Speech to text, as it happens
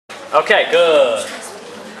Okay, good.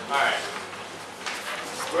 Alright.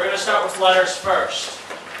 We're going to start with letters first.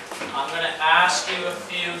 I'm going to ask you a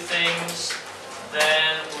few things,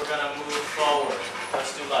 then we're going to move forward.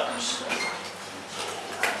 Let's do letters.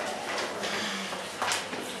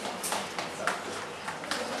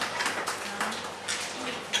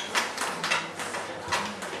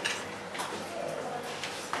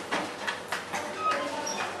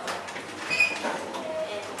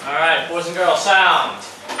 Alright, boys and girls, sound. Sound.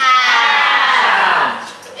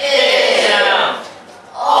 Sound.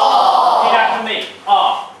 Repeat after me.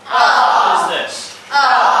 What is this?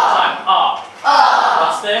 Time.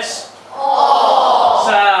 What's this?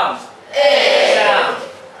 Sound.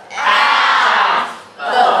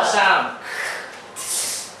 Sound. Sound.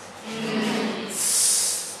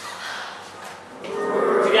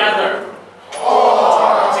 Together.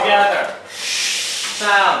 Together.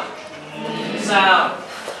 Sound. Sound.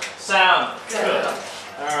 Sound. Good.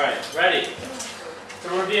 Alright, ready? To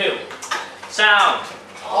review. Sound.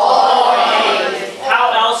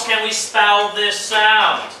 How else can we spell this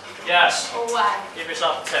sound? Yes. Give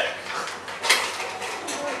yourself a tick.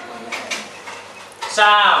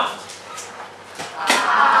 Sound.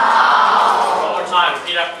 One more time.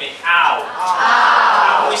 Repeat after me. Ow.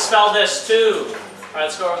 How can we spell this too? Alright,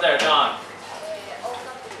 let's go over there. John.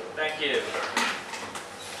 Thank you.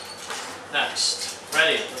 Next.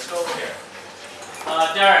 Ready? Let's go over here.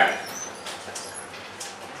 Darren.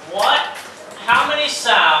 How many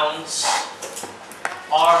sounds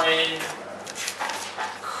are in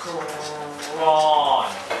cron?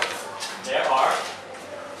 There are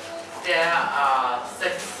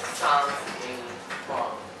 6 sounds in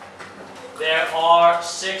cron. There are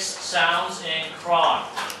 6 sounds in cron.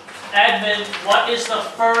 Edmund, what is the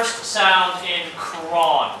first sound in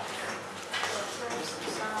cron?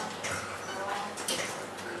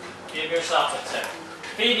 Give yourself a tip.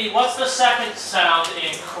 Phoebe, what's the second sound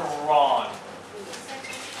in cron?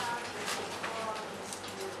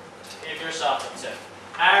 Give yourself a tip.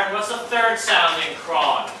 Aaron, what's the third sound in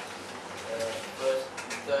cron?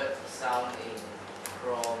 Third sound in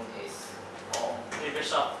cron is O. Give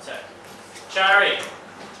yourself a tip. Chari,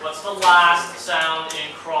 what's the last sound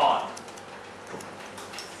in cron?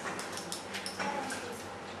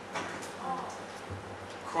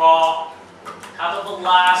 Craw. How about the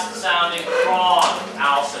last sound in cron,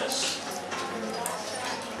 Alcis?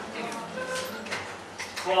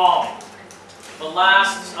 Crom. The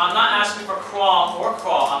last, I'm not asking for crom or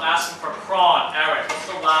craw, I'm asking for cron. Eric, what's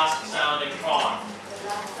the last sound in cron? The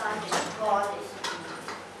last sound in cron is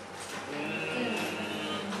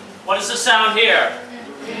What is the sound here?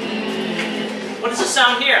 What is the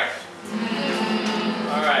sound here?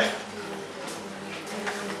 Alright.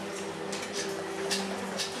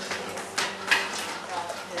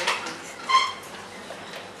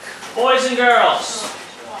 Boys and girls,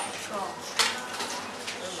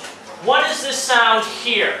 what is this sound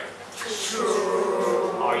here?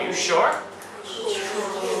 Are you sure?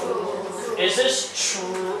 Is this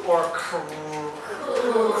true or cr?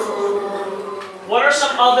 What are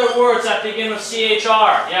some other words that begin with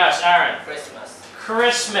CHR? Yes, Aaron. Christmas.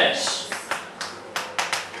 Christmas.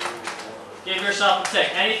 Give yourself a tick.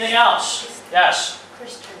 Anything else? Yes.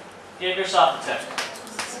 Christian. Give yourself a tick.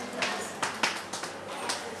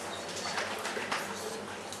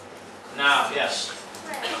 Now, yes.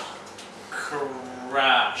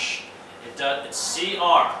 Crash. It's CR.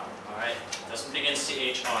 Alright? It doesn't begin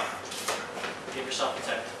CHR. Give yourself a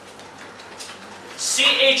tick.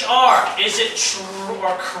 CHR. Is it true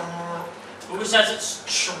or cr? Who says it's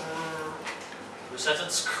true? Who says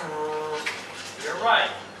it's cr? You're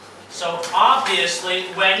right. So obviously,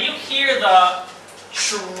 when you hear the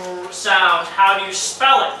true sound, how do you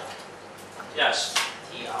spell it? Yes.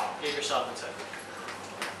 TR. Give yourself a tick.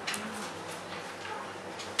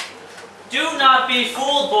 Do not be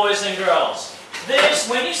fooled, boys and girls. This,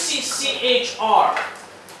 when you see CHR,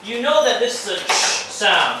 you know that this is a ch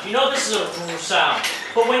sound. You know this is a r sound.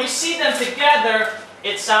 But when you see them together,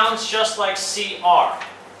 it sounds just like CR.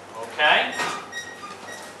 Okay?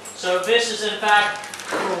 So this is in fact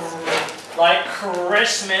like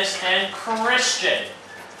Christmas and Christian.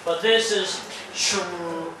 But this is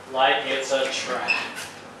like it's a track.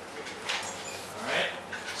 Alright?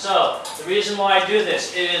 So, the reason why I do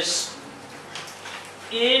this is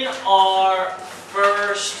in our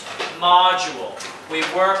first module, we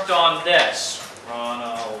worked on this.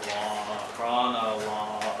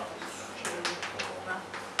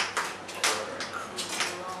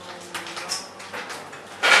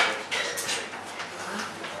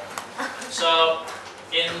 So,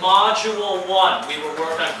 in Module 1, we were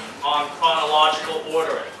working on chronological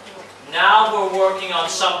ordering. Now we're working on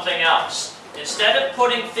something else. Instead of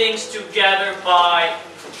putting things together by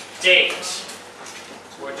date,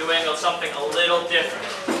 we're doing something a little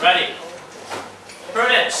different. Ready?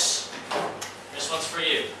 Prudence. This one's for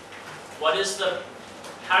you. What is the,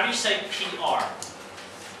 how do you say PR?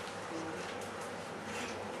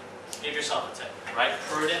 Give yourself a tip, right?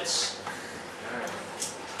 Prudence.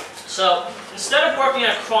 So, instead of working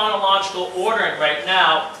at chronological ordering right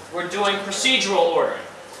now, we're doing procedural ordering.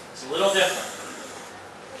 It's a little different.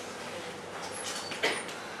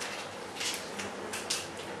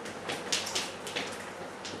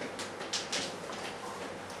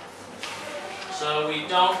 So we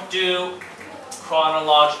don't do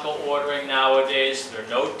chronological ordering nowadays. There are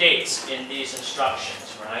no dates in these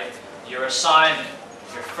instructions, right? Your assignment,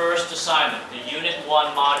 your first assignment, the Unit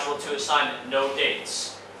 1 Module 2 assignment, no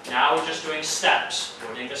dates. Now we're just doing steps,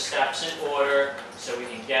 putting the steps in order so we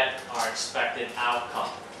can get our expected outcome.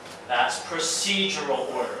 That's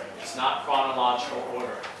procedural ordering. It's not chronological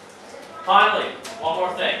ordering. Finally, one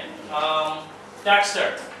more thing.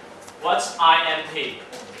 Dexter, what's IMP?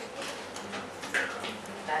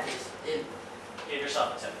 That is in. Give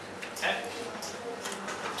yourself a tip. Okay?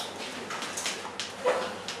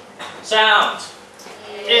 Sound.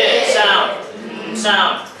 In. Sound.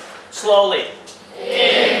 Sound. Slowly.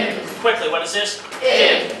 In. Quickly. What is this?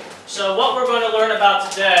 In. So what we're going to learn about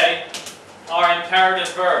today are imperative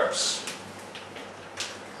verbs.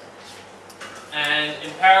 And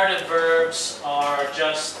imperative verbs are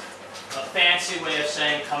just a fancy way of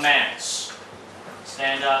saying commands.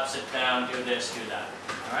 Stand up, sit down, do this, do that.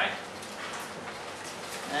 Alright?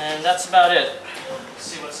 And that's about it. Let's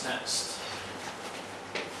see what's next.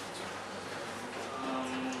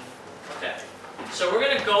 Okay. So we're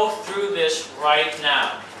going to go through this right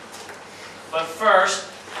now. But first,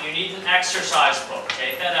 you need an exercise book.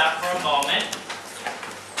 Take that out for a moment.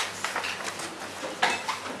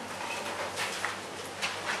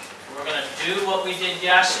 We're going to do what we did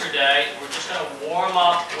yesterday. We're just going to warm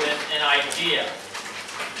up with an idea.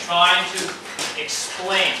 Trying to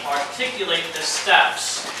explain, articulate the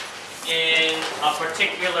steps in a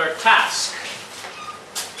particular task.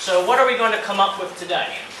 So what are we going to come up with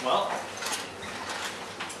today? Well,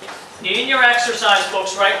 in your exercise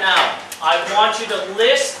books right now, I want you to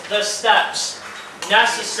list the steps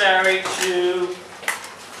necessary to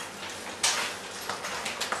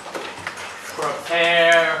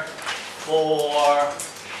prepare for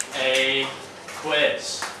a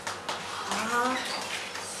quiz.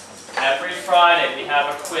 Every Friday we have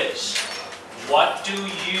a quiz. What do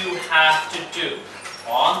you have to do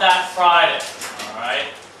on that Friday? Alright?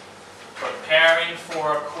 Preparing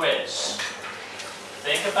for a quiz.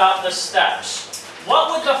 Think about the steps.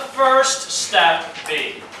 What would the first step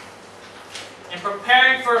be? In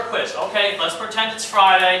preparing for a quiz. Okay, let's pretend it's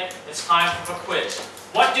Friday. It's time for a quiz.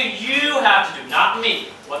 What do you have to do? Not me.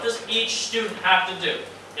 What does each student have to do?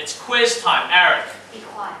 It's quiz time. Eric. Be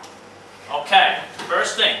quiet. Okay,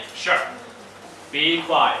 first thing, sure. Be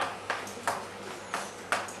quiet.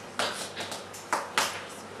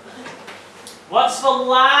 What's the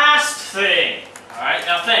last thing? Alright,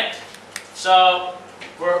 now think. So,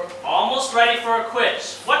 we're almost ready for a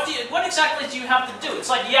quiz. What exactly do you have to do? It's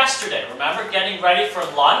like yesterday, remember? Getting ready for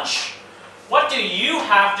lunch? What do you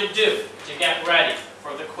have to do to get ready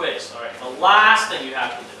for the quiz? Alright, the last thing you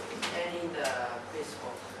have to do. Getting the quiz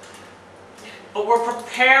book. But we're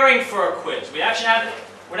preparing for a quiz.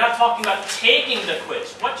 We're not talking about taking the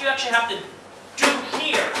quiz. What do you actually have to do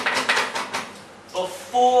here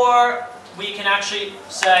before we can actually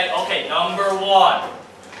say, okay, number 1,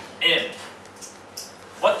 imp.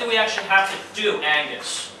 What do we actually have to do,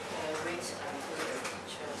 Angus? Wait until the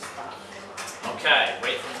teacher starts. Okay,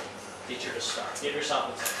 wait for the teacher to start. Give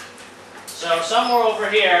yourself a tip. So somewhere over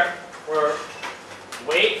here, we're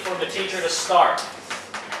wait for the teacher to start.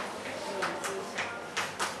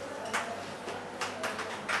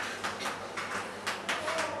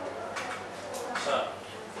 So,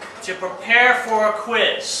 to prepare for a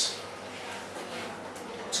quiz,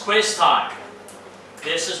 it's quiz time.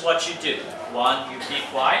 This is what you do. 1, you be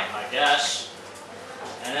quiet, I guess.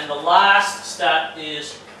 And then the last step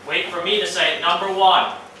is wait for me to say number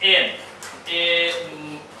 1, in.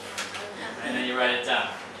 And then you write it down.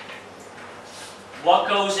 What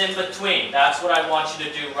goes in between? That's what I want you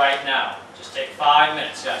to do right now. Just take 5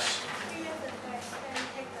 minutes, yes.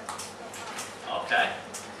 Okay.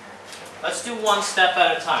 Let's do one step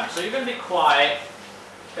at a time. So you're going to be quiet,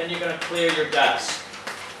 then you're going to clear your desk.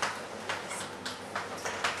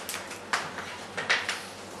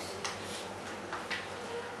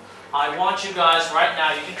 I want you guys right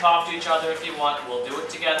now, you can talk to each other if you want, we'll do it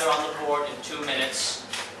together on the board in 2 minutes.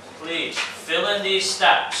 please fill in these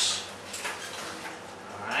steps.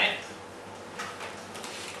 Alright?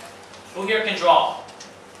 Who here can draw?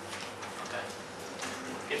 Okay.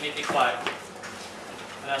 Give me, be quiet.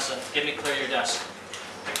 Vanessa, give me clear your desk.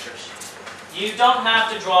 Pictures. You don't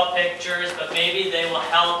have to draw pictures, but maybe they will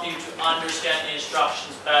help you to understand the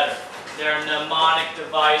instructions better. They're mnemonic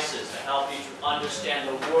devices that help you to understand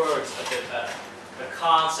the words a bit better, the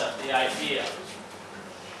concept, the idea.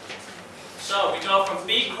 So we go from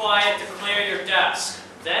be quiet to clear your desk.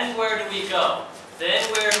 Then where do we go? Then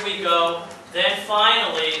where do we go? Then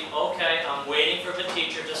finally, okay, I'm waiting for the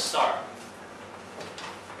teacher to start.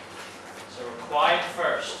 So we're quiet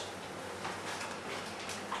first.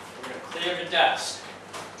 We're going to clear the desk.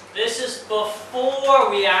 This is before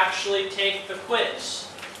we actually take the quiz.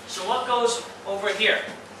 So what goes over here?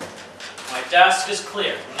 My desk is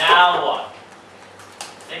clear. Now what?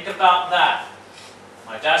 Think about that.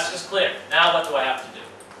 My desk is clear. Now what do I have to do?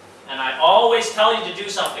 And I always tell you to do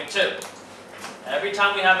something too. Every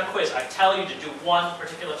time we have a quiz, I tell you to do one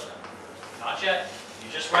particular step. Not yet.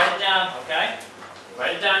 You just write it down, okay?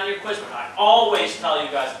 Write it down in your quiz book. I always tell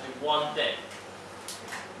you guys to do one thing.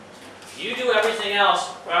 You do everything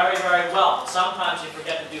else very, very well. But sometimes you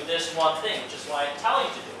forget to do this one thing, which is why I tell you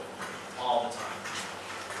to do it all the time.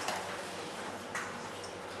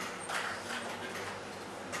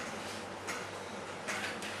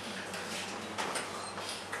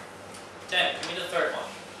 Dan, give me the third one.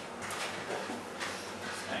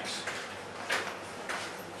 Thanks.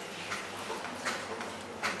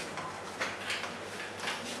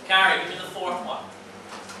 Carrie, give me the fourth one.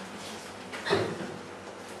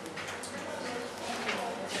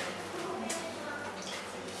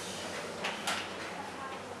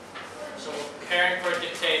 So we're preparing for a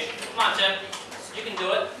dictation. Come on, Tim. You can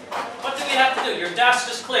do it. What do we have to do? Your desk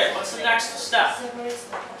is clear. What's the next step?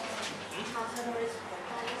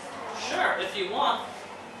 Sure, if you want.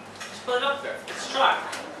 Just put it up there. Let's try.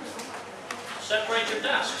 Separate your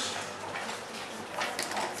desks.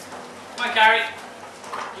 Come on, Carrie.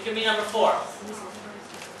 You give me number 4.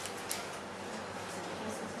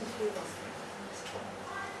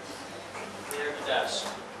 Clear the desk.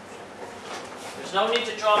 There's no need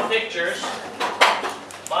to draw pictures.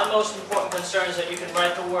 My most important concern is that you can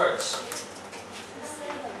write the words.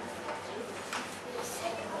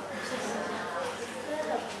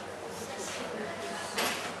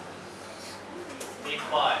 Be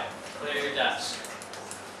quiet. Clear your desk.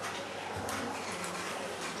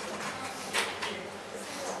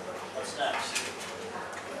 What's next?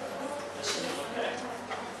 This is okay.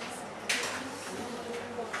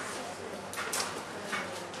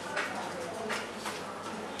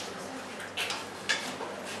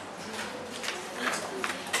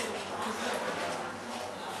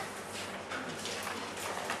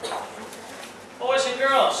 Boys and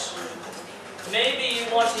girls, maybe you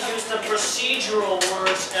want to use the procedural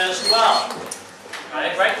words as well.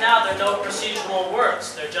 Right? Right now, there are no procedural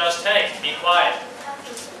words. They're just, hey, be quiet.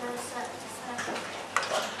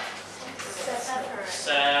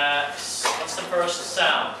 Sex. What's the first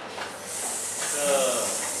sound? Good.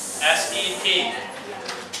 S-E-P.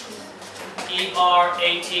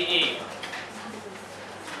 E-R-A-T-E.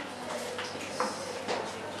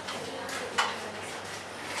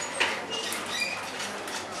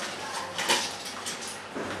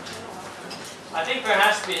 I think there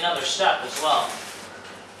has to be another step as well.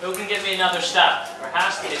 Who can give me another step? There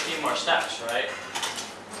has to be a few more steps, right?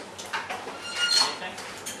 Anything?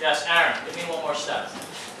 Yes, Aaron, give me one more step.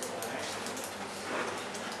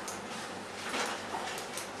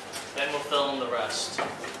 Then we'll fill in the rest.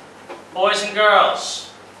 Boys and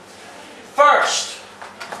girls, first,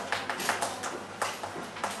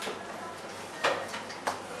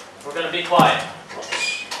 we're going to be quiet.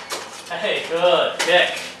 Hey, good,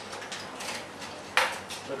 kick.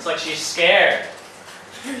 Looks like she's scared.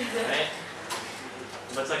 Right?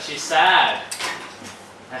 Looks like she's sad.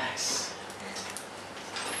 Next.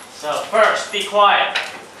 So first, be quiet.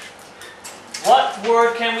 What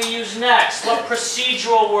word can we use next? What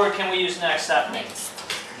procedural word can we use next, Stephanie?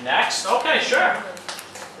 Next? Okay, sure.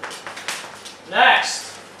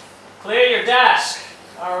 Next. Clear your desk.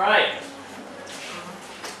 All right.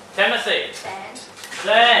 Timothy.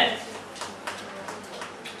 Then.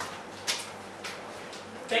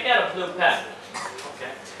 Take out a blue pen.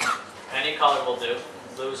 Okay. Any color will do.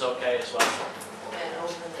 Blue's okay as well. And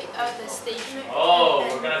open the statement. Oh,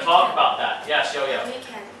 we're going to talk about that. Yes, Yo-Yo. We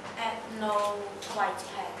can add no white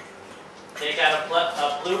pen. Take out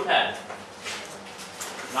a blue pen.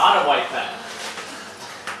 Not a white pen.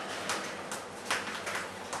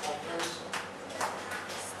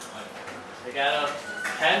 Take out a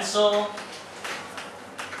pencil.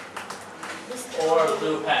 or a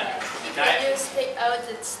blue pen. You Okay? can use take out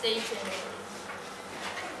the stationery.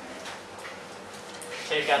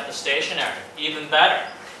 Take out the stationery. Even better.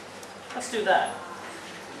 Let's do that.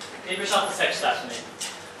 Give yourself the text that to me.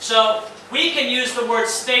 So we can use the word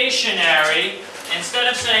stationery instead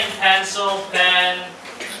of saying pencil, pen.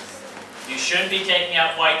 You shouldn't be taking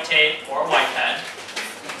out white tape or white pen.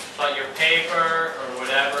 But your paper or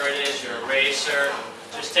whatever it is, your eraser,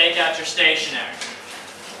 just take out your stationery.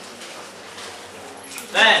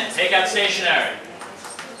 Then take out stationery.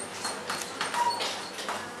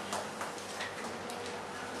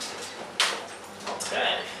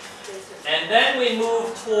 Okay. And then we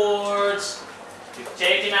move towards, you've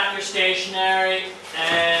taken out your stationery,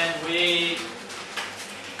 and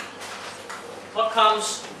what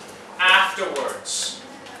comes afterwards?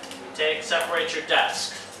 Separate your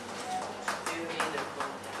desk. Fill in the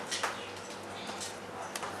content.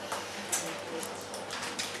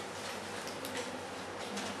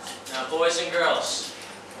 Now, boys and girls,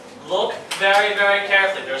 look very, very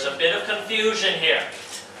carefully. There's a bit of confusion here.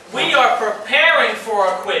 We are preparing for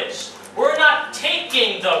a quiz. We're not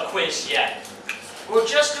taking the quiz yet. We're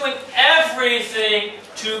just doing everything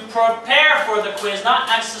to prepare for the quiz, not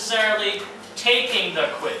necessarily taking the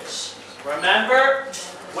quiz. Remember,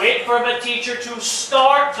 wait for the teacher to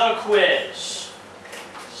start the quiz.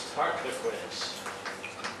 Start the quiz.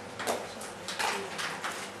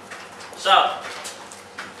 So,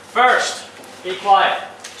 first, be quiet.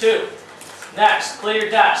 2, next, clear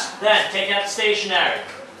your desk. Then, take out stationery.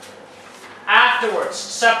 Afterwards,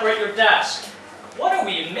 separate your desk. What are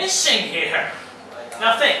we missing here?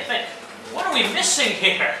 Now think. What are we missing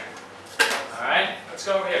here? Alright, let's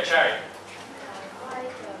go over here, Cherry.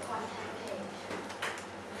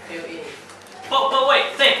 Fill in. But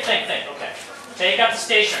wait, think. Okay. Take out the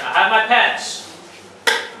stationery. I have my pens.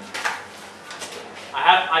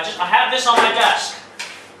 I have this on my desk.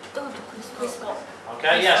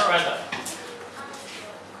 Okay, yes, Brenda.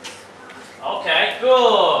 Okay,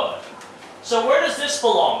 good. So where does this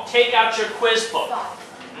belong? Take out your quiz book.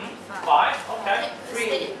 5? Okay. Free.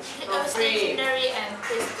 Take out stationery and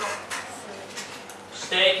quiz book.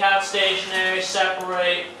 Take out stationery,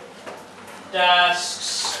 separate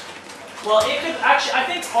desks. Well, it could actually, I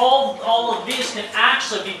think all of these can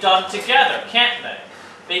actually be done together, can't they?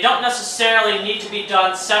 They don't necessarily need to be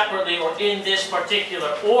done separately or in this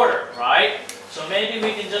particular order, right? So maybe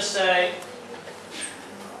we can just say,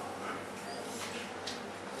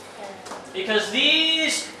 because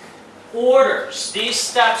these orders, these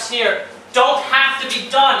steps here, don't have to be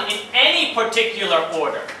done in any particular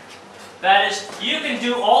order. That is, you can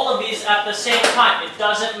do all of these at the same time. It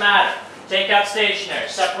doesn't matter. Take out stationery.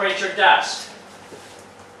 Separate your desk.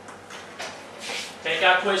 Take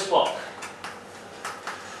out quiz book.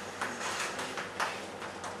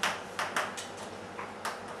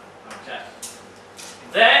 Okay.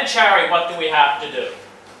 Then, Cherry, what do we have to do?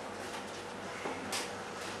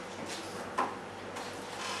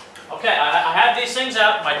 Okay, I have these things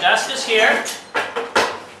out. My desk is here.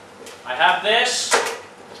 I have this.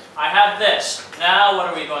 I have this. Now what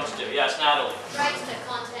are we going to do? Yes, Natalie. Write the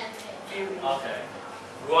content page. Okay.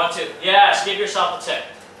 We want to, yes, give yourself a tip.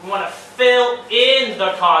 We want to fill in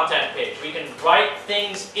the content page. We can write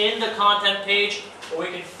things in the content page, or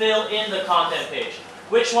we can fill in the content page.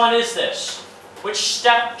 Which one is this? Which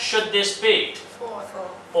step should this be? 4.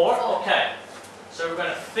 4? Okay. So we're going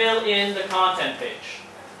to fill in the content page.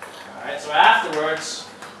 Alright, so afterwards,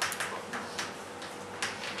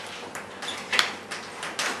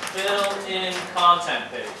 fill in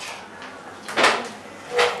content page.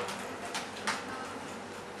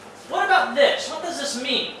 What about this? What does this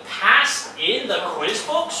mean? Pass in the quiz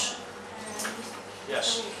books?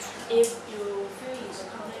 Yes. If you fill in the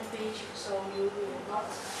content page, so you will not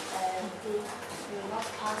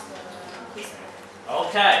pass the quiz book.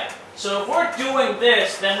 Okay. So if we're doing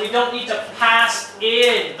this, then we don't need to pass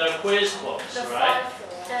in the quiz books, The right?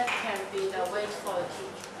 first step can be the wait for the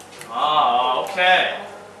teacher. Ah, okay.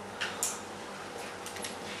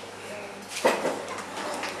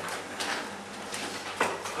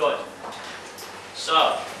 Good.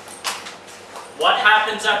 So, what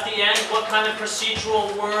happens at the end? What kind of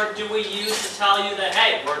procedural word do we use to tell you that,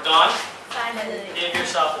 hey, we're done? Finally. Give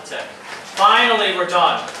yourself a tick. Finally, we're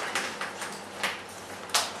done.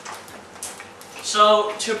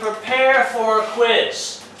 So, to prepare for a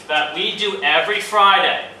quiz that we do every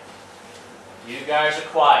Friday, you guys are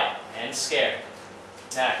quiet and scared.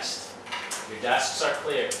 Next, your desks are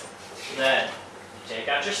clear. Then, you take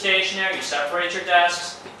out your stationery, you separate your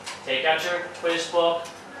desks, take out your quiz book.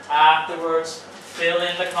 Afterwards, fill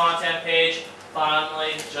in the content page.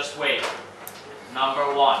 Finally, just wait.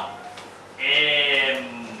 Number 1.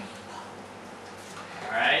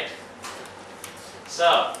 Alright?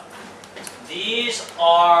 So, these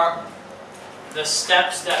are the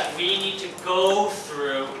steps that we need to go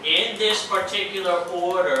through in this particular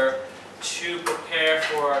order to prepare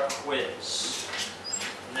for our quiz.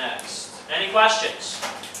 Next. Any questions?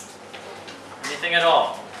 Anything at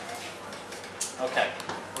all? Okay.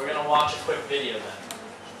 We're going to watch a quick video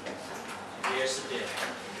then. Here's the deal.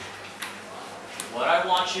 What I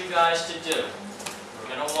want you guys to do,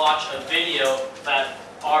 we're going to watch a video that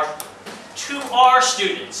our 2R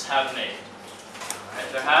students have made. Right,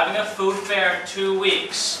 they're having a food fair in 2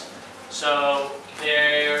 weeks. So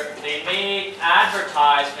they made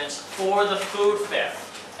advertisements for the food fair.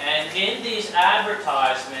 And in these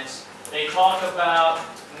advertisements, they talk about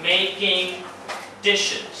making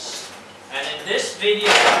dishes. And in this video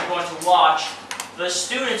that you're going to watch, the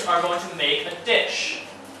students are going to make a dish.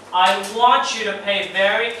 I want you to pay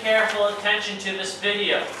very careful attention to this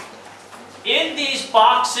video. In these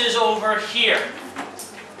boxes over here,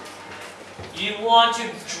 you want to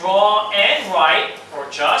draw and write, or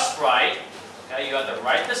just write. Okay, you have to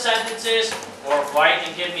write the sentences, or write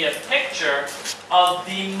and give me a picture of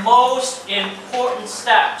the most important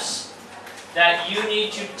steps that you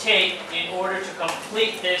need to take in order to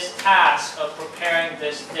complete this task of preparing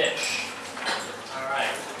this dish. All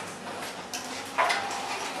right.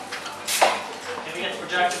 Can we get the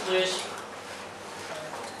projector, please?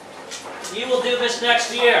 You will do this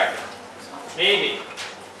next year. Maybe.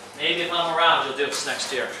 Maybe if I'm around, you'll do this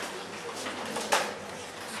next year.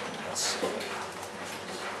 Let's see.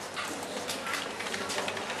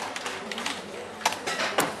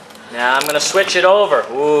 Now I'm going to switch it over.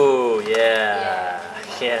 Ooh, yeah.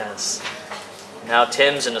 Yes. Now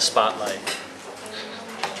Tim's in the spotlight.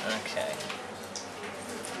 Okay.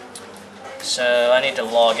 So I need to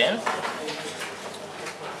log in.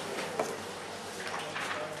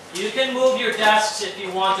 You can move your desks if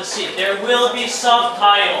you want to see. There will be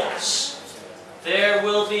subtitles. There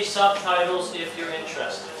will be subtitles if you're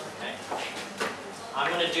interested. Okay?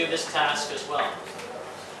 I'm going to do this task as well.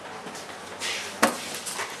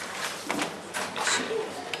 Let's see.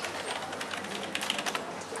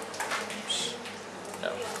 Oops.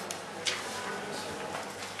 No.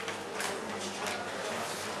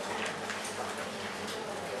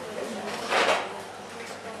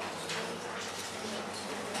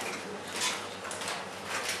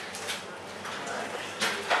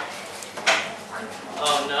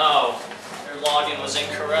 Oh no, your login was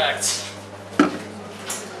incorrect.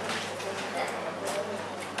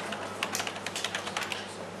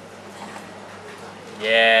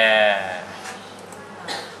 Yeah.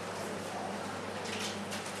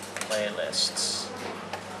 Playlists.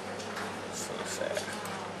 Food fair.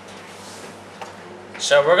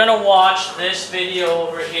 So we're going to watch this video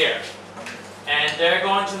over here. And they're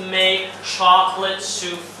going to make chocolate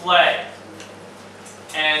souffle.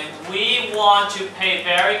 And we want to pay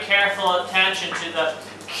very careful attention to the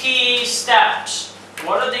key steps.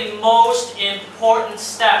 What are the most important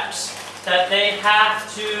steps that they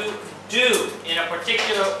have to do in a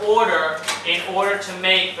particular order in order to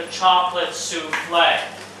make the chocolate souffle?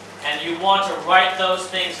 And you want to write those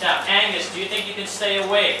things down. Angus, do you think you can stay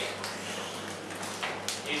awake?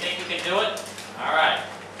 Do you think you can do it? Alright.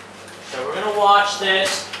 So we're going to watch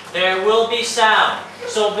this. There will be sound.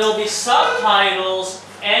 So there'll be subtitles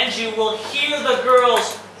and you will hear the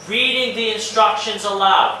girls reading the instructions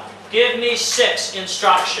aloud. Give me 6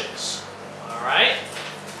 instructions. Alright?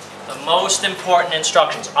 The most important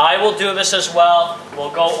instructions. I will do this as well.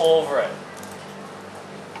 We'll go over it.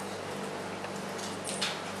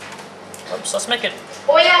 Oops, let's make it.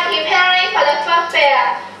 We are preparing for the first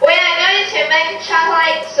fair. We are going to make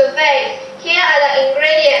chocolate souffle. Here are the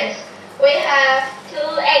ingredients. We have 2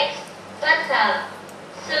 eggs, butter,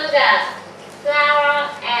 sugar, flour,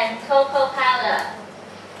 and cocoa powder.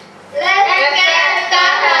 Let's get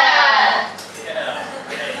started! Yeah,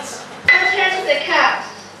 great. Put the cups.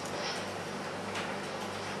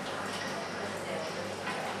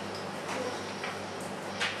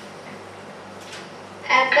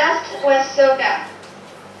 And dust with sugar.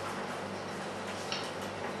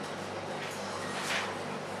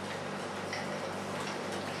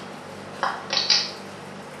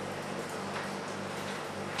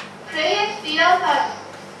 Create the yolks.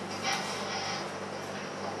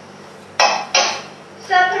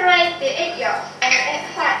 Separate the egg yolks and egg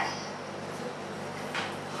whites.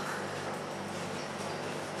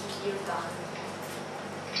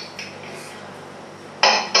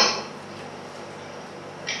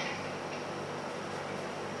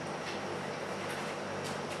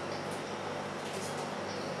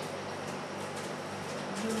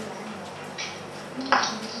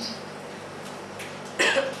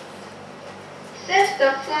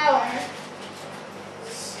 the flour.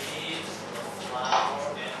 Seeds, the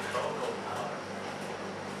flour, and cocoa powder.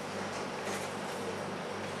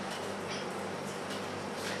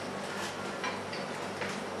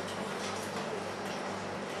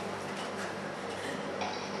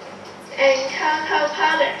 And cocoa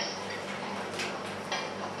powders.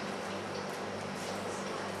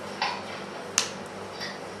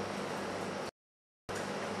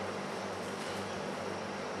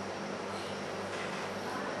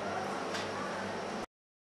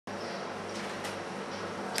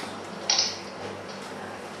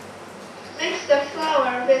 Mix the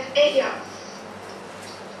flour with egg yolks.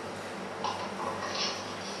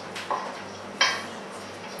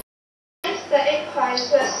 Mix the egg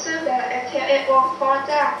whites with sugar until it won't fall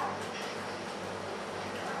down.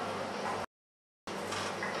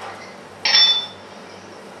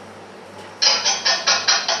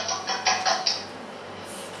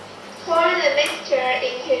 Pour the mixture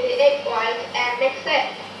into the egg white and mix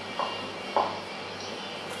it.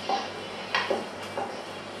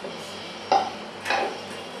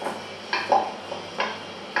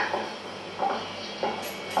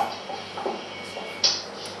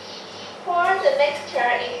 Pour the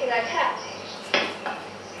mixture into the cups.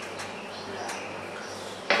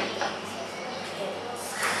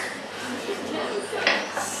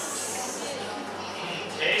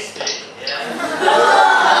 Tasty, yeah.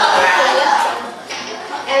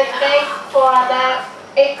 And bake for about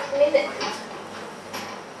 8 minutes.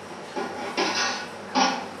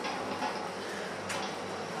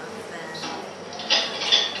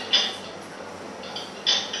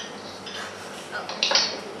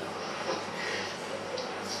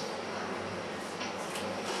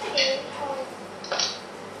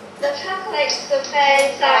 The chocolate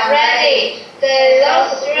souffles are ready. They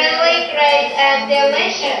look really great and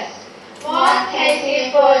delicious. More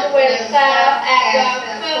tasty food will serve at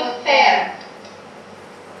the food fair.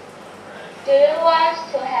 Do you want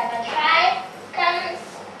to have a try? Come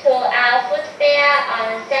to our food fair on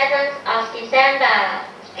the 7th of December.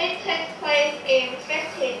 It takes place in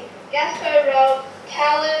 15 Gasper Road,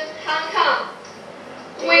 Kowloon, Hong Kong.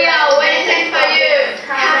 We are waiting for you.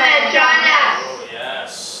 Come and join us. Oh,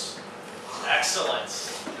 yes. Excellent.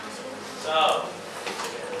 So,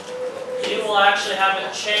 you will actually have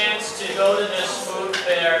a chance to go to this food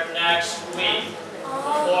fair next week.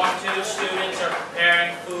 Form 2 students are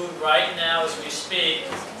preparing food right now as we speak,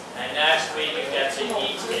 and next week you get to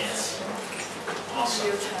eat it.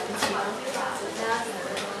 Awesome.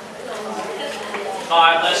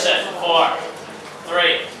 Alright, listen. 4,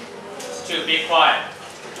 3, 2, be quiet.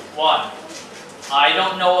 1. I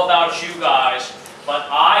don't know about you guys, but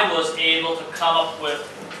I was able to come up with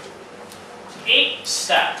 8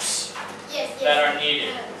 steps that are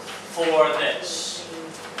needed for this.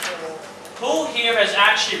 Who here has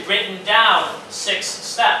actually written down 6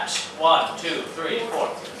 steps? 1, 2, 3, 4.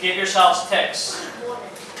 Give yourselves ticks.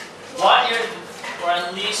 Or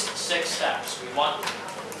at least 6 steps. We want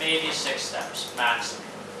maybe 6 steps, maximum.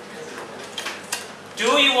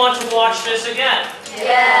 Do you want to watch this again?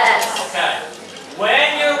 Yes. Okay.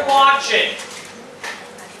 When you're watching,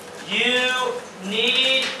 you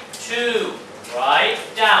need to write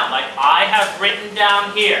down, like I have written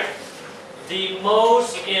down here, the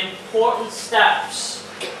most important steps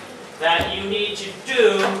that you need to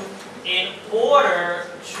do in order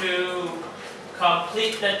to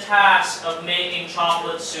complete the task of making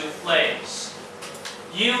chocolate soufflés.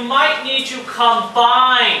 You might need to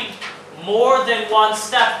combine more than one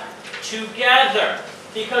step together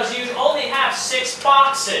because you only have 6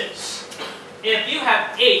 boxes. If you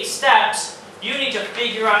have 8 steps, you need to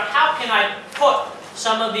figure out how can I put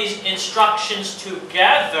some of these instructions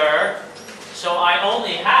together so I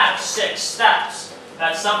only have 6 steps.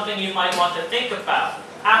 That's something you might want to think about.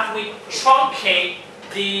 After we truncate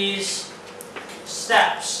these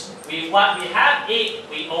steps, we have 8,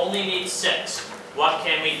 we only need 6. What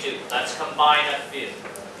can we do? Let's combine a few.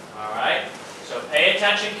 Alright? So pay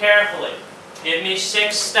attention carefully. Give me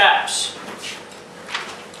 6 steps.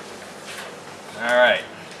 Alright.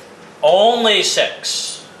 Only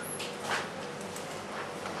 6.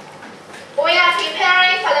 We are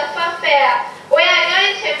preparing for the food fair. We are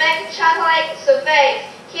going to make chocolate soufflés.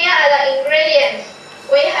 Here are the ingredients.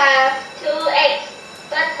 We have 2 eggs,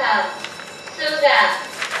 Butter, sugar,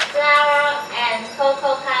 flour, and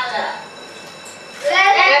cocoa powder.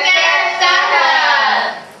 Let's get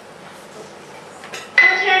started.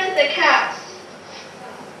 Enter the cups.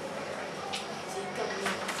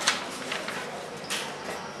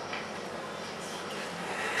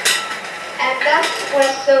 And dust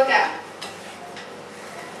with sugar.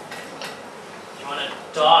 You want to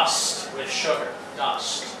dust with sugar.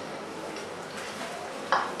 dust.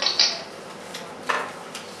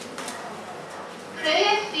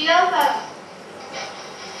 Create syllabus.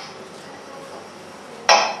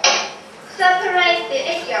 Separate the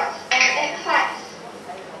idioms and exercise.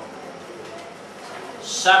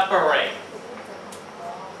 Separate.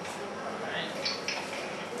 Alright.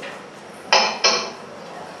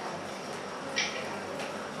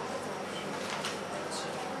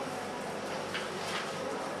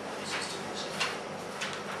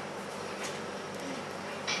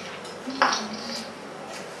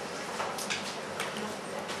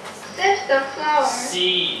 Sift the flour.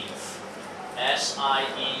 Sieve.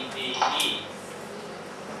 S-I-E-V-E.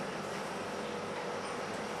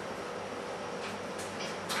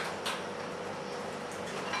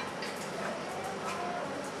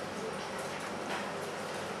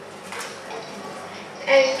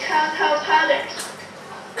 And cocoa powder.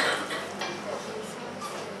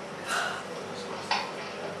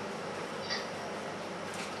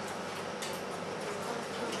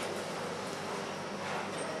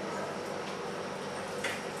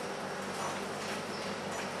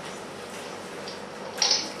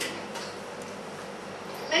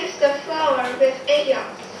 Mix the flour with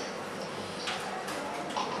idioms.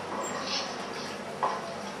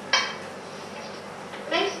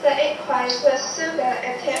 Mix the egg whites with sugar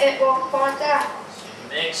until it won't fall down.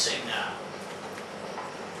 Mixing now.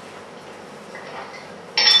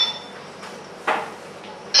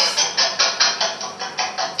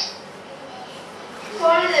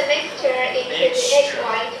 Pour the mixture into the egg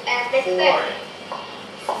white and mix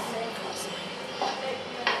it.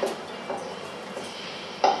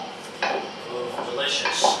 Ooh,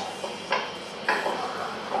 delicious.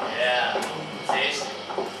 Yeah, tasty.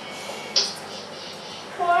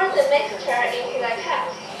 Pour the mixture into the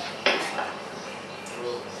cups.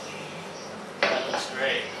 Ooh, that looks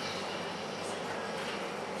great.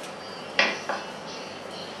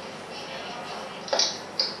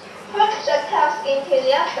 Put the cups into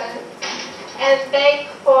the oven and bake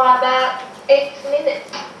for about 8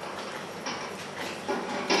 minutes.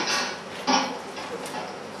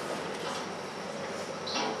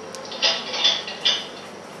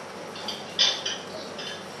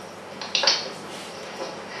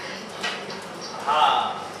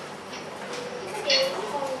 Ah,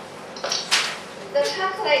 The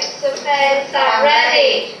chocolate souffles are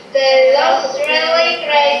ready. They look really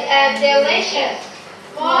great and delicious.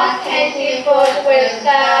 More tasty food will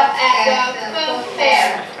serve at the food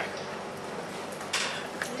fair.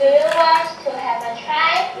 Do you want to have a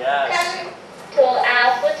try? yes. Come to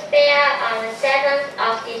our food fair on the 7th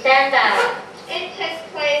of December. It takes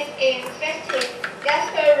place in 15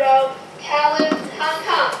 Gasper Road, Kowloon, Hong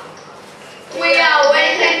Kong. We are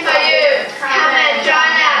waiting for you. Come and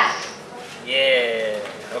join us.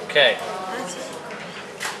 Yeah, okay.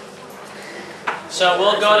 So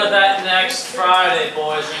we'll go to that next Friday,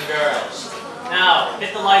 boys and girls. Now,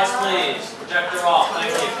 hit the lights, please. Projector off.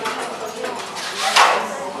 Thank you.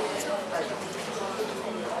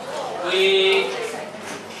 We...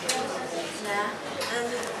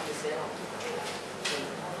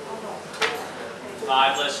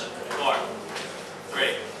 Five, listen. 4,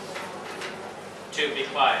 3, 2, be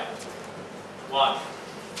quiet. 1.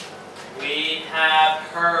 We have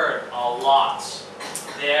heard a lot.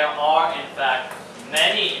 There are, in fact,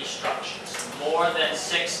 many instructions, more than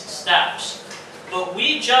 6 steps. But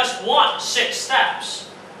we just want 6 steps.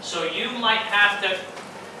 So you might have to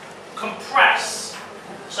compress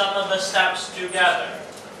some of the steps together.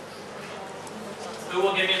 Who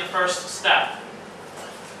will give me the first step?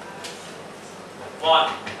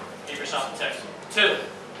 1. Keep yourself tick. 2.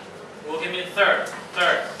 Who will give me the third?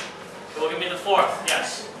 Who will give me the 4th?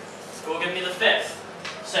 Yes. Who will give me the 5th?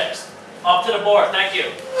 6th. Up to the board. Thank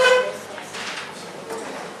you.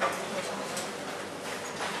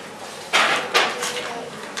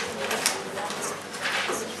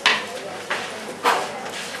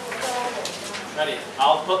 Ready?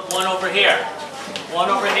 I'll put 1 over here. 1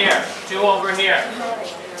 over here. 2 over here.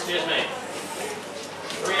 Excuse me.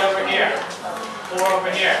 3 over here. 4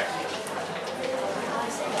 over here.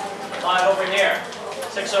 5 over here.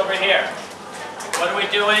 6 over here. What are we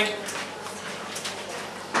doing?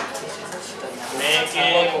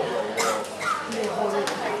 Making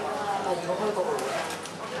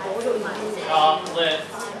chocolate.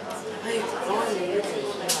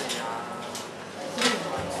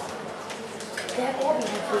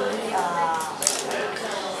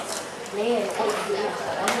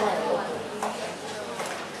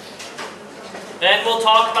 Then we'll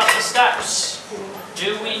talk about the steps.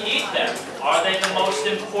 Do we need them? Are they the most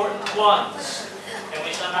important ones? Can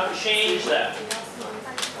we somehow change them?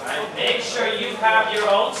 All Alright, make sure you have your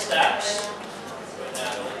own steps.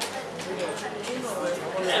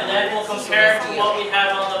 And then we'll compare to what we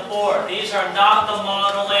have on the board. These are not the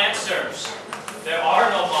model answers. There are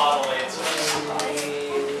no model answers.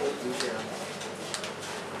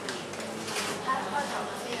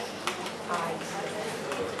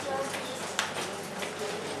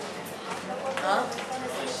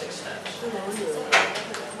 Only 6 steps.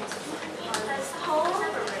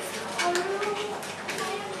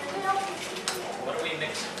 What are we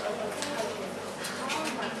mixing?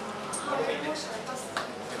 What are we mixing?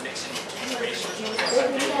 We're mixing erasers.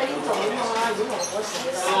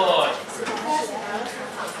 Good.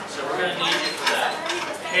 So we're going to need you for that.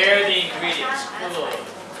 Pair the ingredients. Good.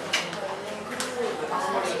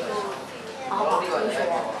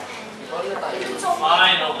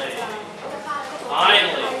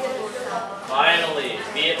 Finally,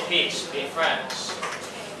 be at peace, be friends.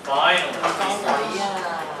 Finally.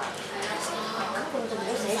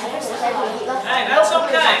 Hey, that's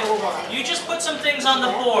okay. You just put some things on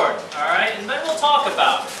the board, alright? And then we'll talk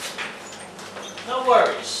about it. No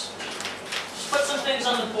worries. Just put some things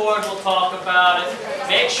on the board, we'll talk about it.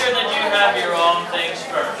 Make sure that you have your own things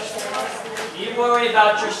first. You worry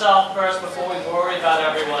about yourself first before we worry about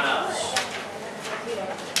everyone else.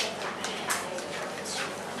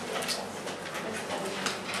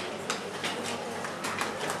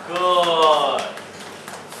 Good.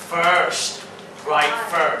 First. Right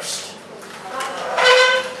first.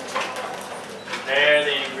 Prepare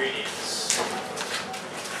the ingredients.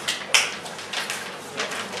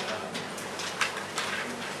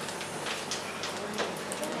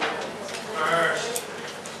 First.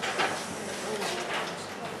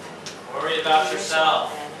 Worry about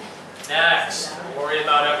yourself. Next. Worry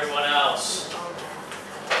about everyone else.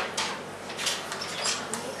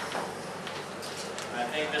 I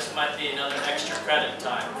think this might be another extra credit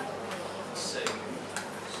time. Let's see.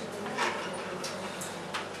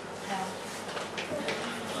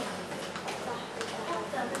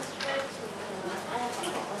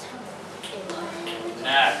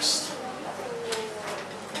 Next.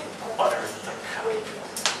 Butter the cup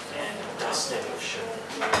and dust it with sugar.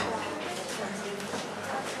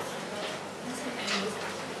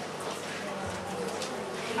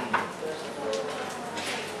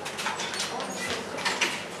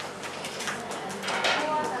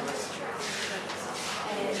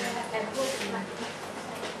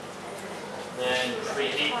 Then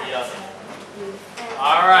preheat the oven.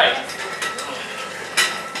 Alright.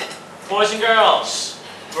 Boys and girls,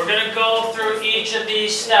 we're going to go through each of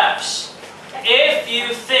these steps. If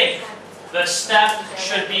you think the step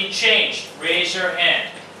should be changed, raise your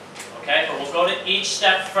hand. Okay, but we'll go to each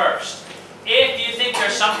step first. If you think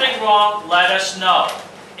there's something wrong, let us know.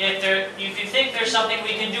 If you think there's something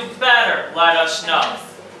we can do better, let us know.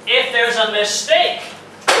 If there's a mistake,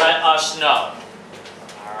 let us know.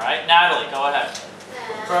 Alright, Natalie, go ahead.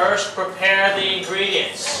 First, prepare the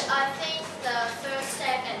ingredients. I think the first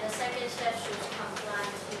step and the second step should combine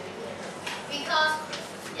together. Because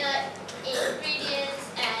ingredients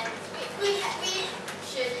and we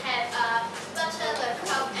should have butter, the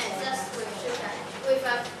cup, and dust with sugar. We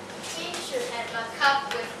should have a cup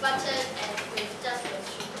with butter and with dust with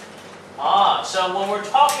sugar. Ah, so when we're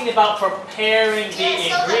talking about preparing the ingredients.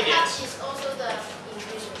 So the cup is also the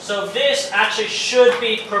ingredient. So this actually should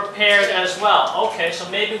be prepared as well. Okay, so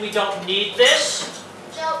maybe we don't need this.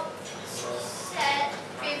 So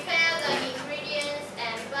prepare the ingredients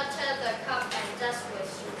and butter the cup and dust with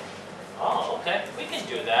sugar. Oh, okay, we can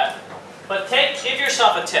do that. But give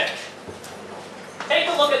yourself a tick. Take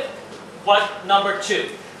a look at what number 2.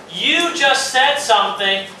 You just said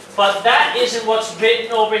something, but that isn't what's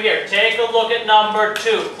written over here. Take a look at number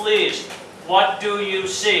 2, please. What do you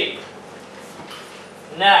see?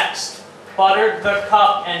 Next, buttered the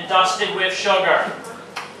cup and dusted with sugar.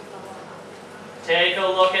 Take a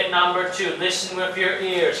look at number 2. Listen with your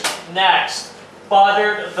ears. Next,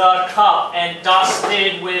 buttered the cup and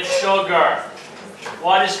dusted with sugar.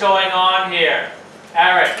 What is going on here?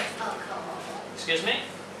 Eric. Excuse me?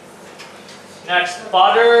 Next,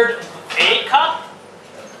 buttered a cup.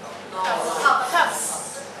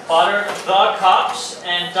 Buttered the cups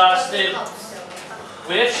and dusted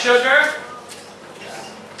with sugar.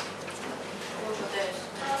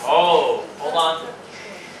 Oh, hold on.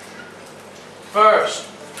 First,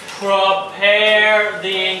 prepare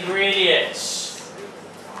the ingredients.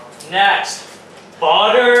 Next,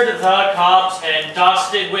 buttered the cups and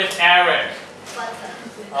dusted with Eric.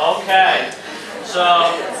 Okay,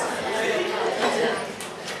 so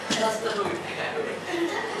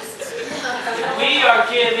we are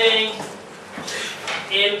giving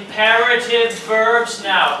Imperative verbs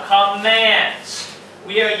now. Commands.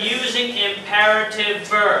 We are using imperative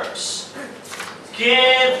verbs.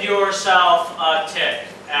 Give yourself a tick,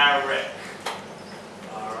 Eric.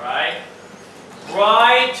 Alright?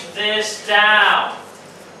 Write this down.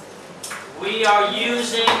 We are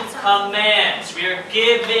using commands. We are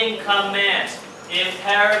giving commands.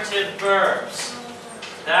 Imperative verbs.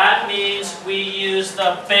 That means we use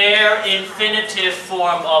the bare infinitive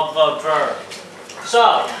form of the verb.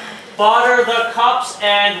 So, butter the cups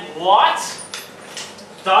and what?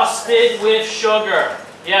 Dusted with sugar.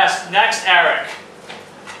 Yes, next, Eric.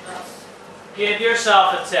 Give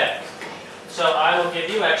yourself a tip. So I will give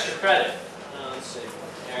you extra credit. Let's see.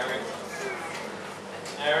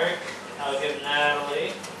 Eric. I'll give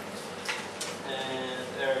Natalie. And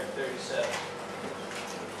Eric 37.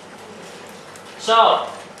 So,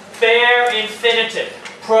 bare infinitive.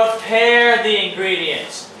 Prepare the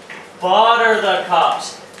ingredients. Butter the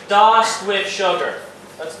cups. Dust with sugar.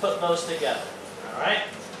 Let's put those together. Alright?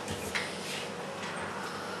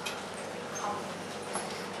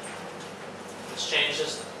 Let's change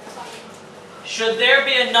this. Should there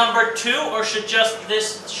be a number 2 or should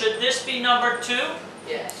this be number 2?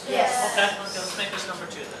 Yes. Yes. Okay, let's make this number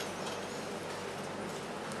 2 then.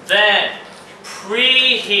 Then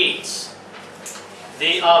preheat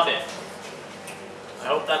the oven. I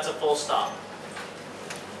hope that's a full stop.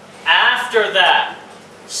 After that,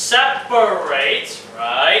 separate,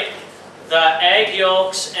 right, the egg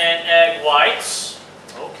yolks and egg whites.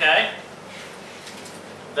 Okay.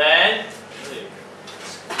 Then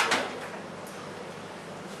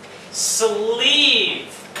sleeve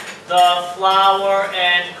the flour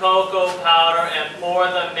and cocoa powder and pour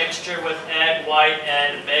the mixture with egg white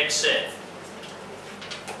and mix it.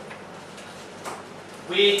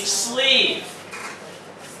 We sleeve.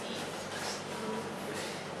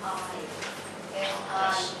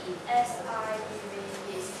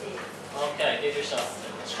 Okay, give yourself a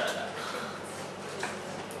minute. Let's try that.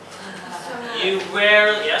 You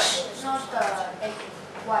rarely, yes? Not the egg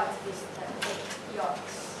white, it's the egg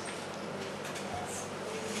yolks.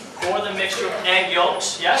 Pour the mixture of egg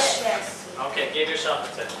yolks, yes? Yes. Okay, give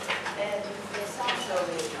yourself a tip. And there's also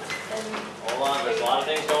Hold on, there's a lot of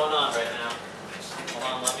things going on right now. Hold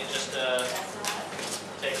on, let me just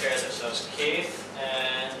take care of this. So it's Keith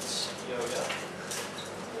and Yoga.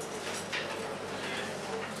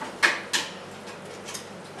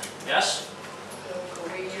 Yes? So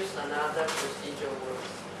could we use another procedural word?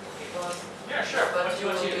 Because Yeah, sure. What do you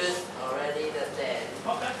want to use? used already the then,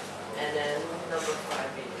 Okay. and then number 5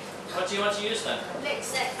 is What do you want to use then? Makes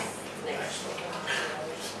sense. next.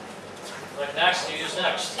 Like next, you use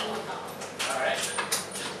next. Alright.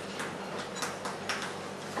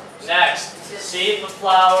 Next, sieve the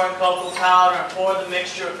flour and cocoa powder and pour the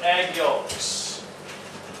mixture of egg yolks.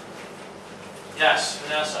 Yes,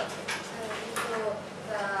 Vanessa. So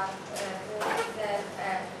the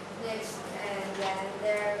next, and then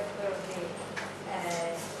there will be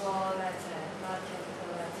a small letter, not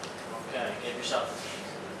capital letter. Okay, give yourself.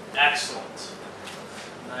 Excellent.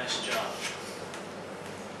 Nice job.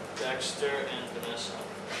 Dexter and Vanessa.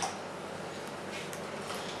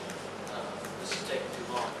 This is taking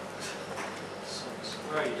too long.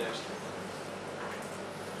 Where are you, Dexter?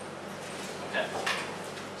 Okay.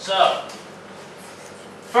 So,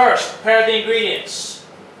 first, prepare the ingredients.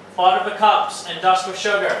 Butter the cups and dust with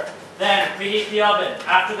sugar. Then, preheat the oven.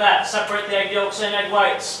 After that, separate the egg yolks and egg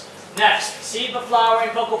whites. Next, sieve the flour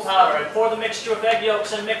and cocoa powder and pour the mixture of egg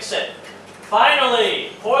yolks and mix it. Finally,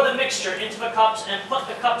 pour the mixture into the cups and put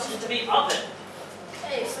the cups into the oven.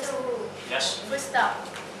 Hey, so Yes? we stop.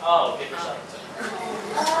 Oh, give yourself a tip.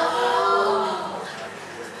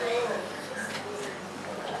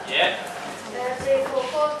 Yeah? They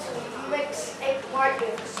forgot to mix egg white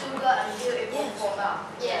with sugar until it will fall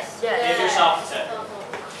out. yes. Give yourself a tip.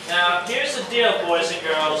 Now, here's the deal, boys and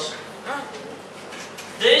girls.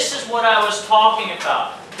 This is what I was talking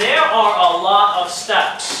about. There are a lot of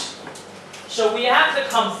steps. So we have to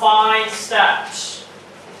combine steps.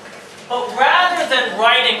 But rather than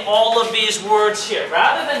writing all of these words here,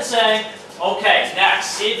 rather than saying, okay, next,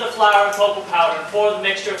 sieve the flour and cocoa powder and pour the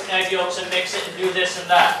mixture of egg yolks and mix it and do this and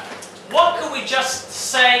that. What could we just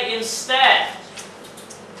say instead?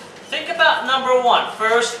 Think about number 1.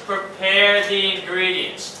 First, prepare the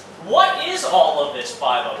ingredients. What is all of this,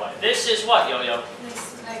 by the way? This is what, Yo-Yo?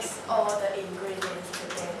 Mix all the ingredients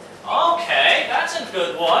together. Okay, that's a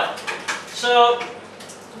good one. So,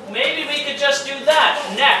 maybe we could just do that.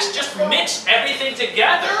 Next, just mix everything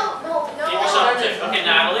together. No. Give yourself a tip. Okay,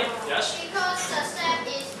 Natalie? Yes? Because the step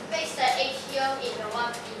is mix the egg yolk in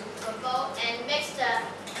a bowl and mix the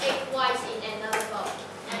egg whites in another bowl.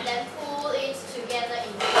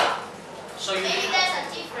 So you Maybe there's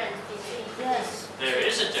a difference between. Yes. there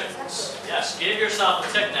is a difference. Yes, give yourself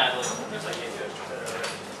a tick, Natalie.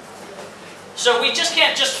 So we just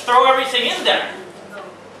can't just throw everything in there.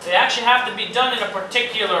 They actually have to be done in a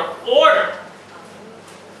particular order.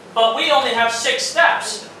 But we only have 6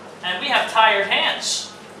 steps, and we have tired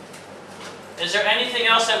hands. Is there anything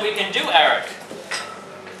else that we can do, Eric?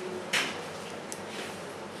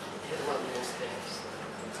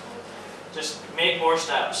 Just make more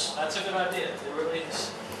steps. That's a good idea. It really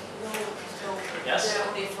is. Yes? There are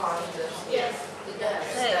only 5 steps. Yes.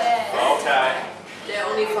 Okay. There are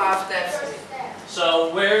only 5 steps.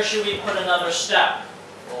 So where should we put another step?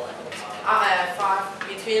 5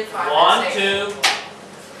 between 5 1, and 6. 2,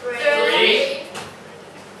 3,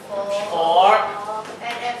 4,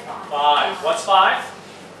 and then 5. What's 5?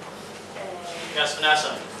 Yes,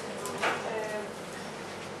 Vanessa.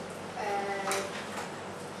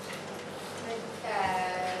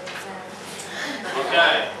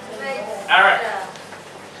 Okay. Eric.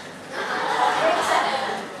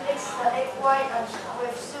 Mix the egg white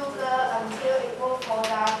with sugar until it will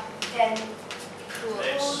powder, then pour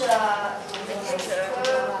the mixture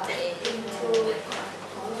into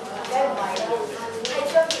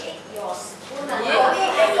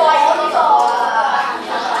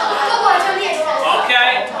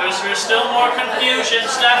Okay, there's still more confusion,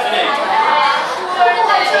 Stephanie.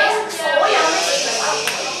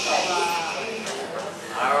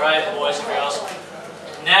 All right, boys and girls.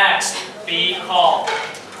 Next, be calm.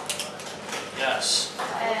 Yes.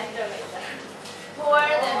 Pour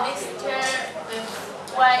the mixture with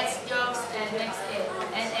white yolks and mix it.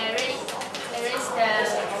 And erase the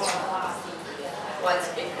What's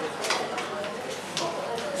big?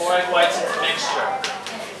 Pour egg whites into mixture.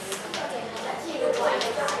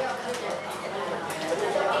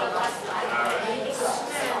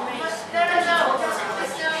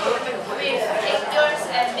 with egg yolks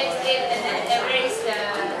and mix it and then erase the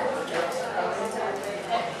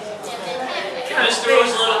Mr.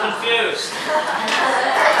 was a little confused.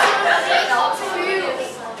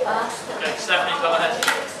 Okay, Stephanie, go ahead.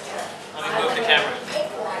 Let me move the camera.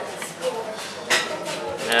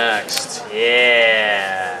 Next,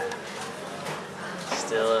 yeah.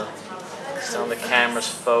 Still the camera's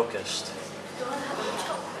focused.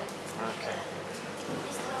 Okay.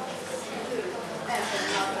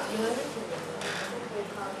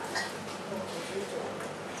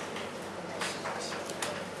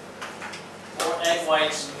 Pour egg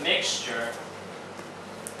whites mixture.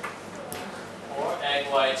 Pour egg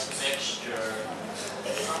whites mixture.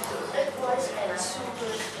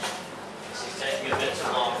 This is taking a bit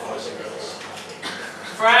too long for us, girls.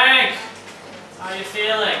 Frank, how are you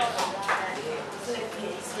feeling? A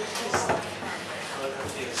little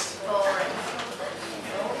confused.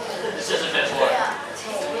 This is a bit more.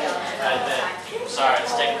 Right there. Sorry,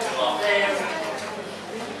 it's taking too long. A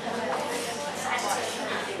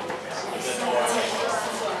bit more.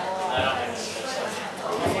 I don't think this is.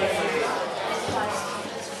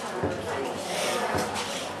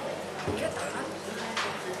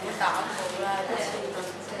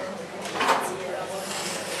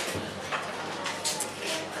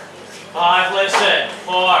 Five, listen.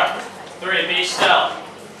 4, 3, be still.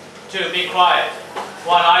 2, be quiet.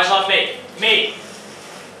 1, eyes on me. Me.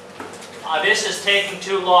 This is taking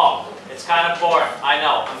too long. It's kind of boring. I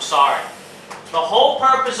know. I'm sorry. The whole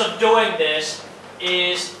purpose of doing this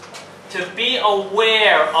is to be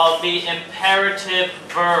aware of the imperative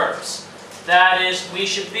verbs. That is, we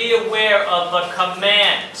should be aware of the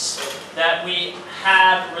commands that we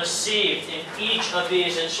have received in each of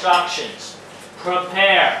these instructions.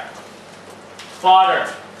 Prepare,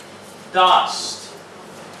 butter, dust,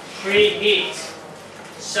 preheat,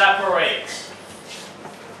 separate,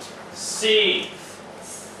 sieve,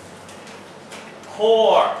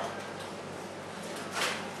 pour,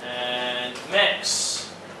 and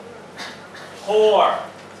mix, pour,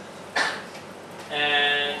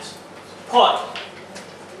 and put.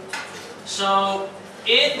 So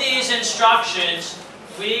in these instructions,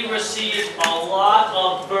 we receive a lot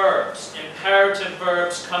of verbs, imperative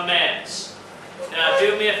verbs, commands. Now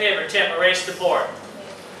do me a favor, Tim, erase the board.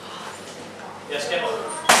 Yes, Kim?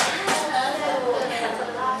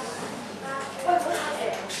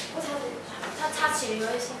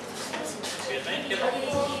 Excuse me, Kim?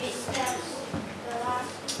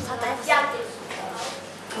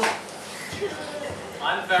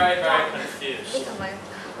 I'm very, very confused.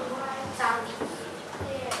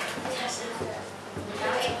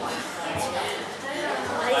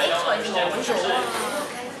 I don't understand what you're saying.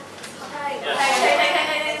 Yes.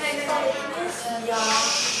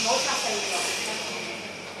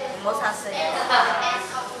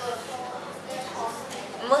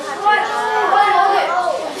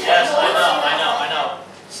 Yes, I know.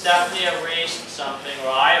 Stephanie erased something, or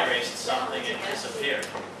I erased something, it disappeared.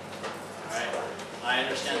 Alright, I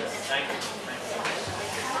understand that. Thank you.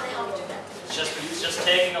 It's just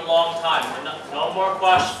taking a long time. No more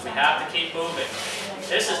questions. We have to keep moving.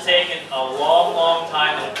 This has taken a long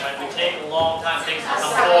time, and when we take a long time, things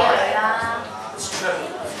become boring. It's true.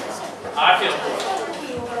 I feel bored.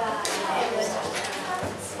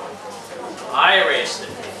 I erased it.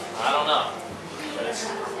 I don't know. But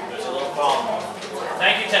there's a little problem.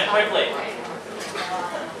 Thank you, Tim. Quickly.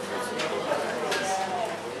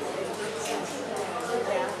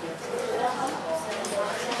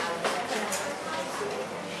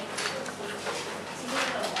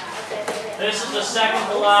 This is the second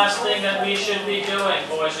to last thing that we should be doing,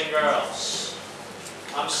 boys and girls.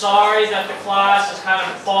 I'm sorry that the class is kind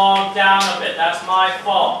of bogged down a bit. That's my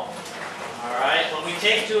fault. Alright, when we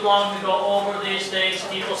take too long to go over these things,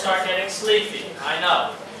 people start getting sleepy. I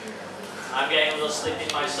know. I'm getting a little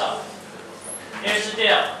sleepy myself. Here's the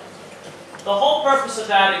deal. The whole purpose of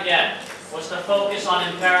that, again, was to focus on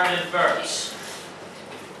imperative verbs.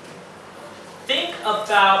 Think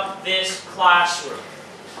about this classroom.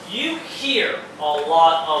 You hear a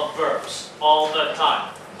lot of verbs all the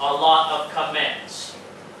time, a lot of commands.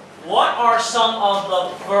 What are some of the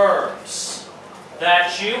verbs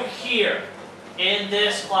that you hear in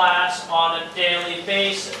this class on a daily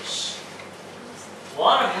basis?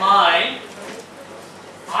 One of mine,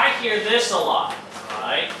 I hear this a lot,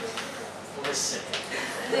 right? Listen.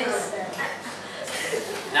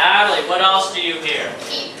 Natalie, what else do you hear?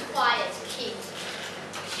 Keep quiet.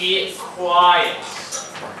 Keep quiet.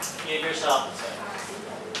 Give yourself a second.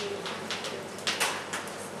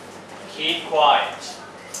 Keep quiet.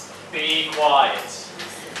 Be quiet.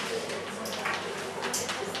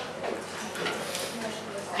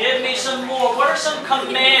 Give me some more. What are some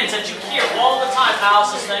commands that you hear all the time?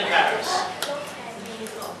 Alice's thing, Paris.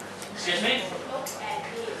 Excuse me?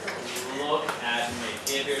 Look at me.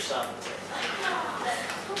 Give yourself a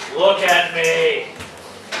second. Look at me.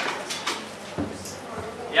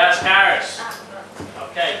 Yes, Paris.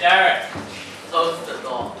 Okay, Derek. Close the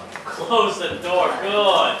door. Close the door.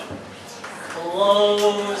 Good.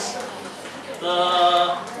 Close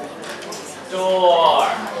the door.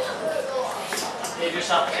 Give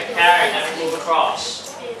yourself a carry, then move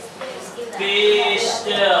across. Be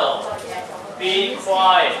still. Be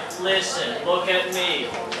quiet. Listen. Look at me.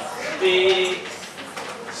 Be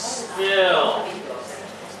still.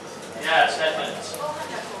 Yes, Edmonds.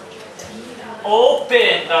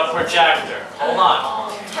 Open the projector. Hold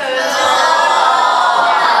on.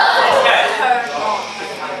 Okay.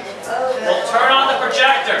 We'll turn on the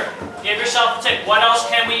projector. Give yourself a tick. What else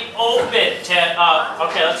can we open?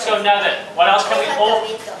 Okay, let's go, Nevin. What else can we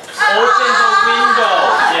open? Open the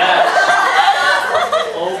windows. Yes.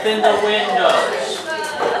 Open the windows.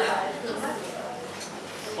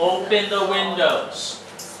 Open the windows.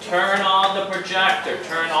 Turn on the projector.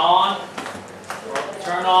 Turn on.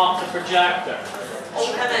 Turn off the projector.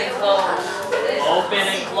 Open and close. Open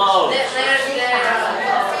and close.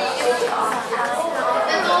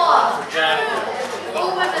 The door. Projector.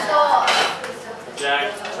 Open the door.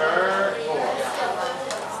 Projector.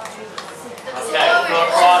 Okay, go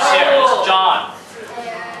across here. It's John.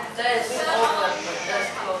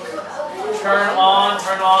 Turn on,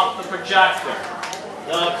 turn off the projector.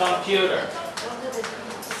 The computer.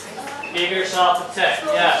 Give yourself a tick.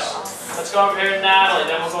 Yes. Let's go over here to Natalie,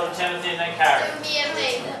 then we'll go to Timothy and then Carrie. Do me a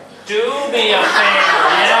favor. Do me a favor,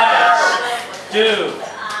 yes. Do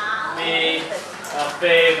me a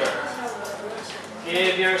favor.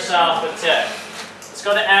 Give yourself a tip. Let's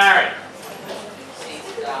go to Aaron.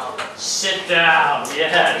 Sit down. Sit down,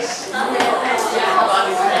 yes. Give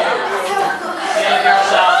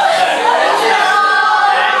yourself a tip.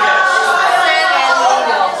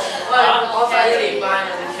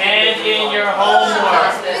 Hand in your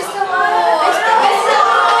homework.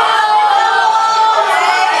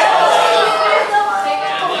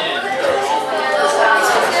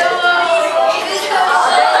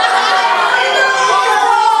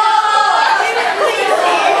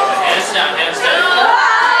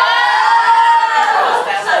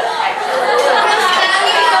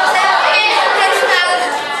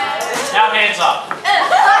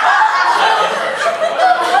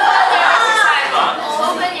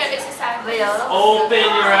 Open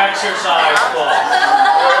your exercise book.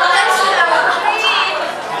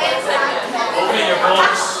 Open your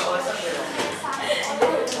books.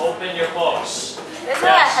 Open your books.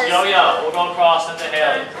 Yes, Yo-Yo, we'll go across into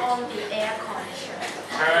Haley.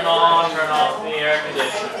 Turn on, turn off the air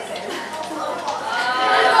conditioner.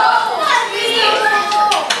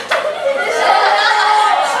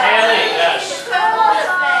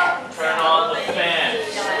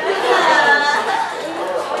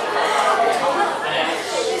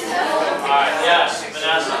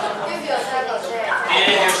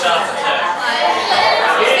 yourself a tick.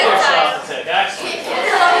 Give yourself a tick. Excellent.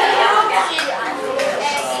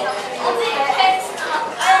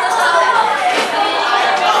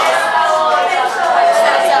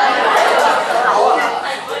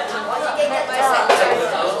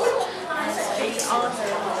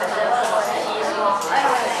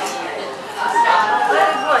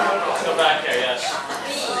 Let's go back here, yes.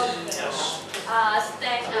 Yes.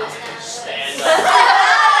 Stand up. Stand up.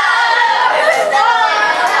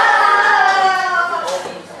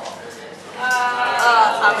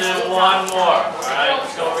 Do one more. Alright,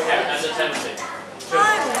 let's go over here. As a tendency.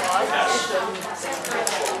 Yes.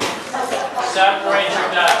 Separate your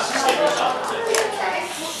desks. Give yourself a tick.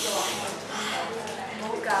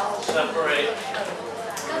 Separate.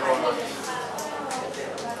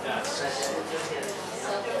 Yes.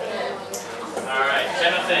 Alright,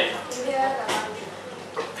 Timothy.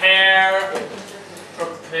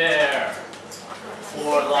 Prepare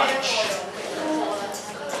for lunch.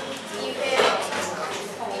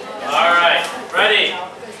 Alright, ready?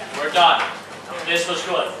 We're done. This was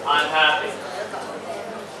good. I'm happy.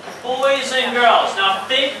 Boys and girls, now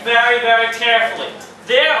think very, very carefully.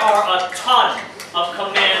 There are a ton of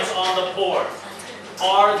commands on the board.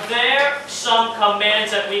 Are there some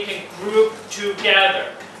commands that we can group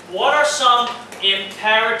together? What are some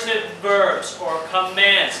imperative verbs or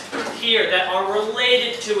commands here that are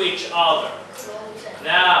related to each other?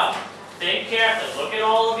 Now, think carefully. Look at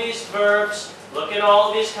all of these verbs. Look at all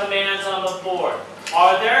of these commands on the board.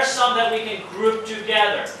 Are there some that we can group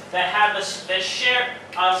together that have that share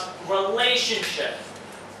a relationship?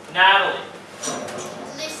 Natalie.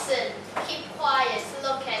 Listen, keep quiet,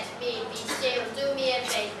 look at me, be still, do me a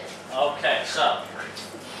favor. Okay, so.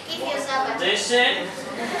 Give yourself a Listen.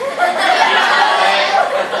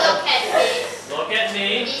 Look at me. Look at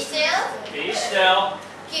me. Be still. Be still.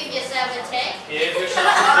 Give yourself a tick. Give yourself a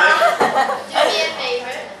Do me a favor.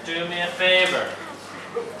 tick. Do me a favor.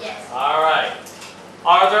 Yes. Alright.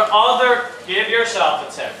 Are there other, give yourself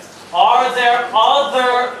a tick. Are there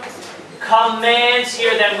other commands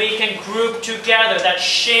here that we can group together that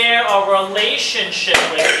share a relationship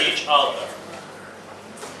with each other?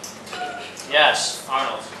 Yes,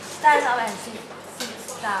 Arnold. Stand up and sit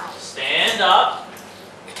down. Stand up.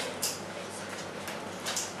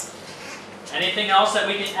 Anything else that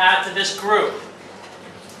we can add to this group?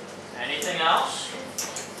 Anything else?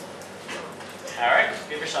 Eric,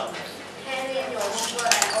 give yourself. Hand in your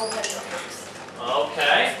homework and open your books.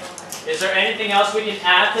 Okay. Is there anything else we can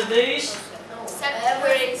add to these?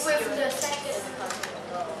 With the second.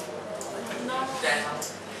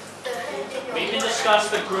 We can discuss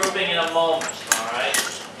the grouping in a moment, alright?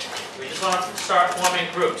 We just want to start forming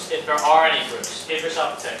groups, if there are any groups. Give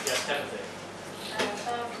yourself a tick. Yes, Timothy.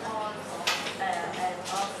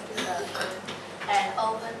 And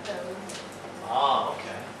open the room. Oh,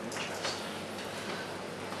 okay. Interesting.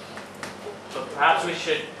 So perhaps we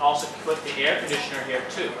should also put the air conditioner here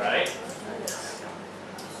too, right?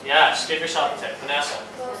 Yes, give yourself a tick. Vanessa.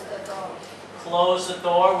 Close the door. Close the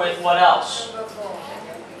door with what else? Number 4.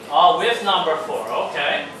 Oh, with number 4.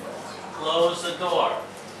 Okay. Close the door.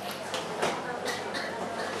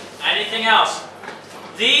 Anything else?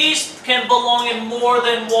 These can belong in more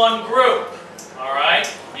than one group.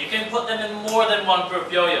 Alright? You can put them in more than one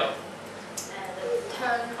group. Yo-yo. And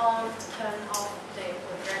turn on, turn off the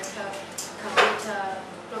projector, computer,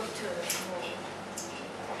 group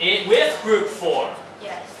 2. With group 4.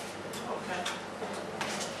 Yes. Okay.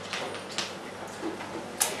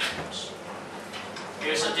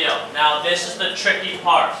 Here's the deal. Now this is the tricky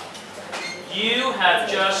part. You have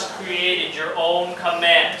just created your own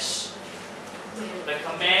commands. The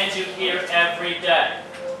commands you hear every day.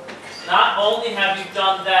 Not only have you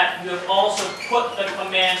done that, you have also put the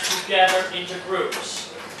commands together into groups.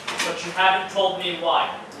 But you haven't told me why.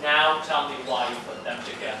 Now tell me why you put them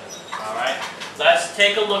together. Alright? Let's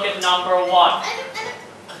take a look at number 1. Okay.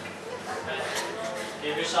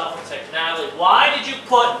 Give yourself a tick. Natalie, why did you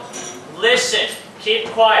put listen, keep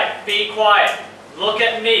quiet, be quiet, look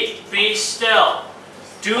at me, be still,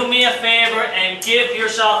 do me a favor and give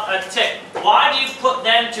yourself a tick? Why do you put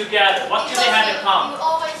them together? What do they have in common? You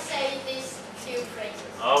always say these 2 phrases.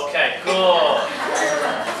 Okay, cool.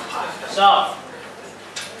 So,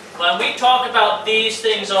 when we talk about these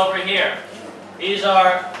things over here, these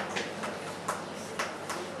are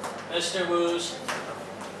Mr. Wu's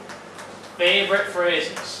favorite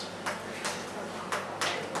phrases.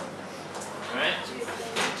 Alright?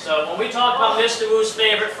 So when we talk about Mr. Wu's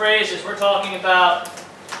favorite phrases, we're talking about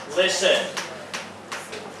listen.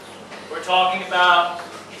 We're talking about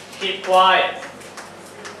keep quiet.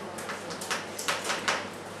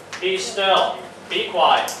 Be still. Be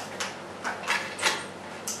quiet.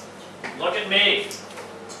 Look at me.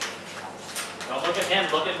 Don't look at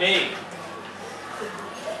him, look at me.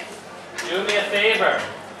 Do me a favor.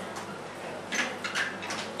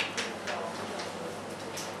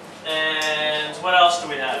 And what else do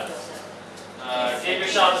we have? Give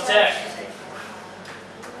yourself a tick.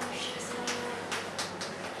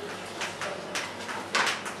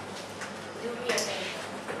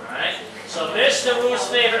 Alright, so Mr. Wu's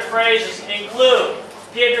favorite phrases include,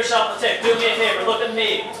 give yourself a tick, do me a favor, look at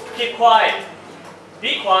me, keep quiet,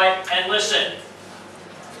 be quiet, and listen.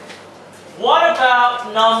 What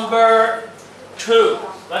about number 2?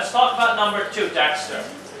 Let's talk about number 2, Dexter.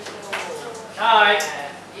 Hi.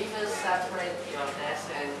 Even separate your desk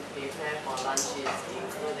and prepare for lunches,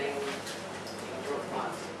 including in group 1.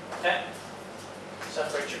 Okay.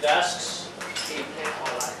 Separate your desks. Prepare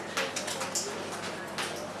for lunch.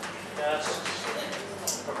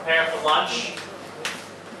 Desks. Prepare for lunch.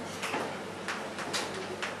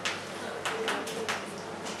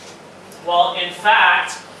 Well, in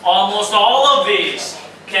fact, almost all of these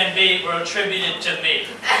can be attributed to me,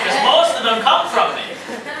 because most of them come from me.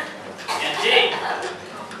 Indeed.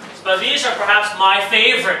 But these are perhaps my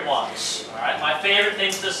favorite ones. All right, my favorite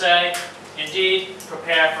things to say. Indeed,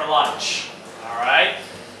 prepare for lunch. All right.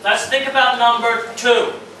 Let's think about number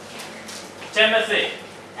 2. Timothy,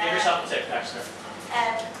 give yourself a tick, Dexter.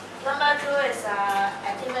 Number 2 is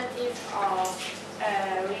activity of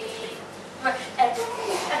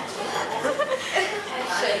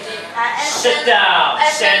Sit down.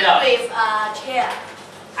 Stand up. With a chair.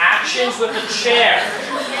 Actions with a chair.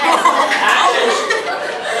 Actions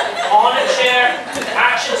on a chair.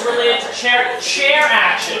 Actions related to chair. Chair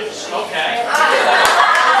actions. Okay.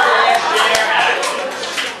 Chair actions.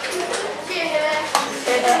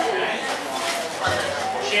 Okay.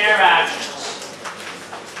 Chair actions.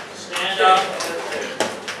 Stand up.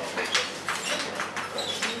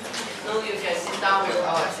 No, you can sit down with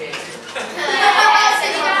our chair. You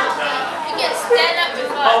can stand up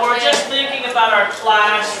before. But we're just thinking about our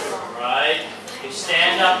classroom, right? You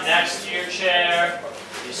stand up next to your chair.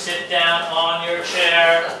 You sit down on your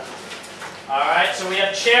chair. Alright, so we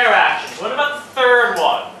have chair actions. What about the third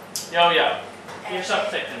one? Yo-yo. Give yourself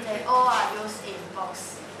a tick. They all are used in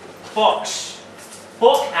books. Books.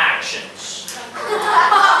 Book actions.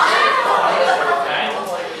 Okay?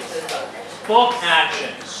 Book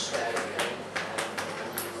actions.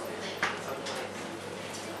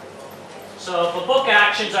 So the book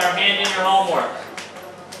actions are hand in your homework.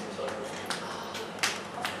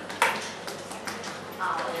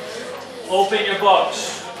 Open your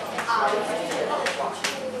books.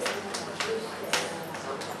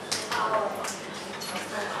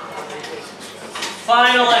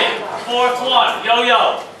 Finally, fourth one,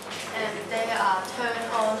 yo-yo. And they are turn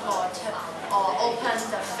on or open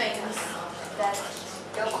the things that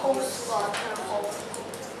your close or turn on.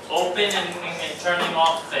 Open and turning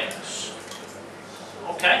off things.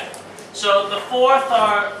 Okay. So the fourth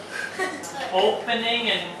are opening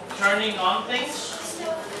and turning on things.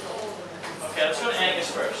 Okay, let's go to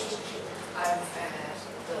Angus first.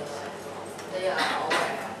 They are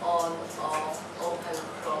on, off, open,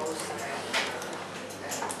 close.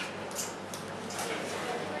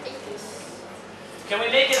 Can we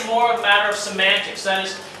make it more a matter of semantics? That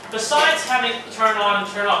is, besides having turn on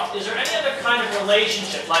and turn off, is there any other kind of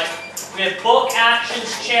relationship? Like, we have book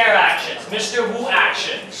actions, chair actions, Mr. Wu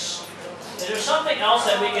actions. Is there something else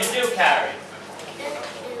that we can do, Carrie?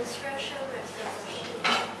 Instruction with the machine.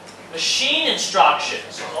 Machine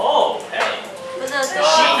instructions. Oh, hey.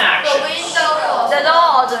 Machine The actions. window. The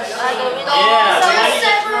door, the window. Yeah, So we need to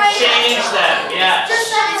separate change them, yes. Just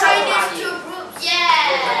separate these two groups.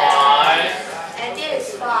 Yeah. 5, And this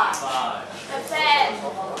is 5. 5. The pen.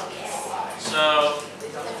 So, The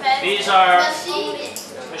pen. these are Machine.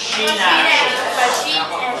 machine actions. Machine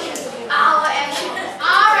action. Our action.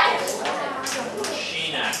 Our action.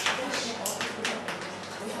 Machine actions.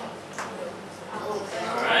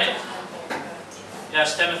 Alright.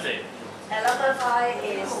 Yes, Timothy. And number 5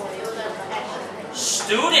 is student action.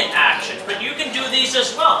 Student actions, but you can do these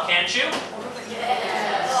as well, can't you?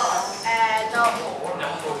 No. No.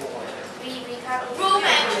 We can't. Room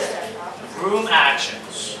action. Room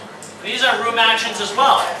actions. These are room actions as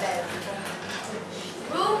well.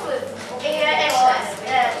 Room with air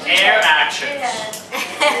action. Air actions.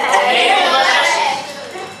 Maybe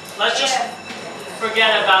let's just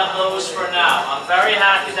forget about those for now. I'm very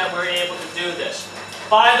happy that we're able to do this.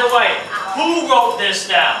 By the way, who wrote this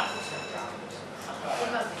down?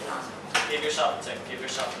 Give yourself a tick. Give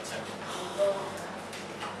yourself a tick.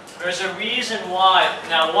 There's a reason why.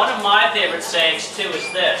 Now, one of my favorite sayings too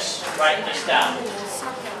is this. Write this down.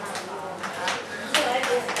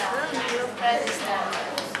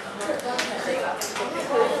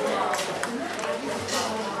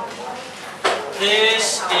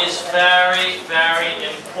 This is very, very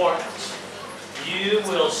important. You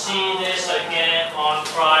will see this again on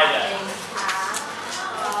Friday.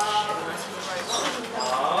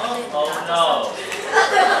 Oh no.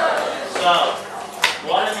 So,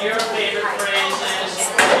 one of your favorite phrases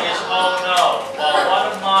is oh no. Well,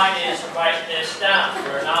 one of mine is write this down.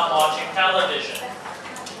 We're not watching television.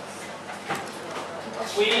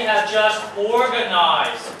 We have just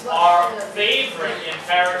organized our favorite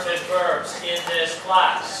imperative verbs in this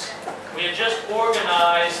class. We have just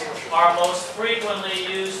organized our most frequently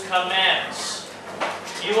used commands.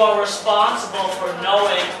 You are responsible for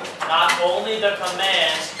knowing not only the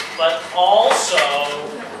commands, but also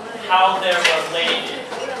how they're related.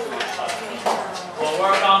 We'll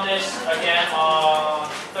work on this again on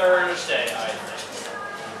Thursday, I think.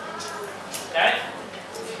 Okay?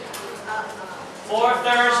 For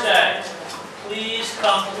Thursday, please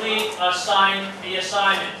complete the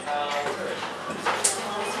assignment.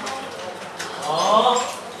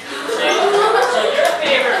 Oh. So your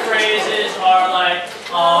favorite phrases are like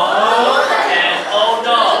oh and oh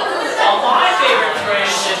no. Well, my favorite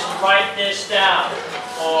phrase is write this down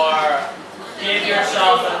or give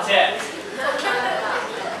yourself a tip.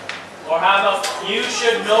 Or how about you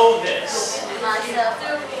should know this.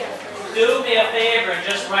 Do me a favor and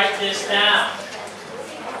just write this down.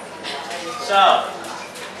 So,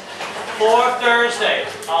 for Thursday,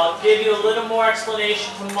 I'll give you a little more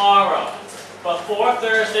explanation tomorrow. But for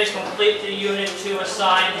Thursday, complete the Unit 2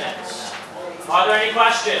 assignments. Are there any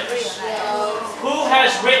questions? Who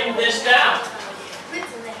has written this down?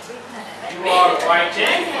 You are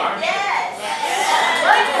writing, aren't you? Yes.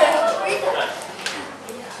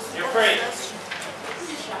 You're free.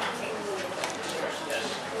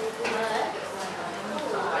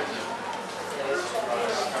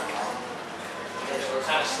 We're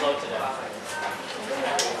kind of slow today.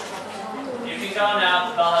 You can go now,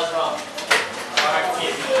 the bell has rung.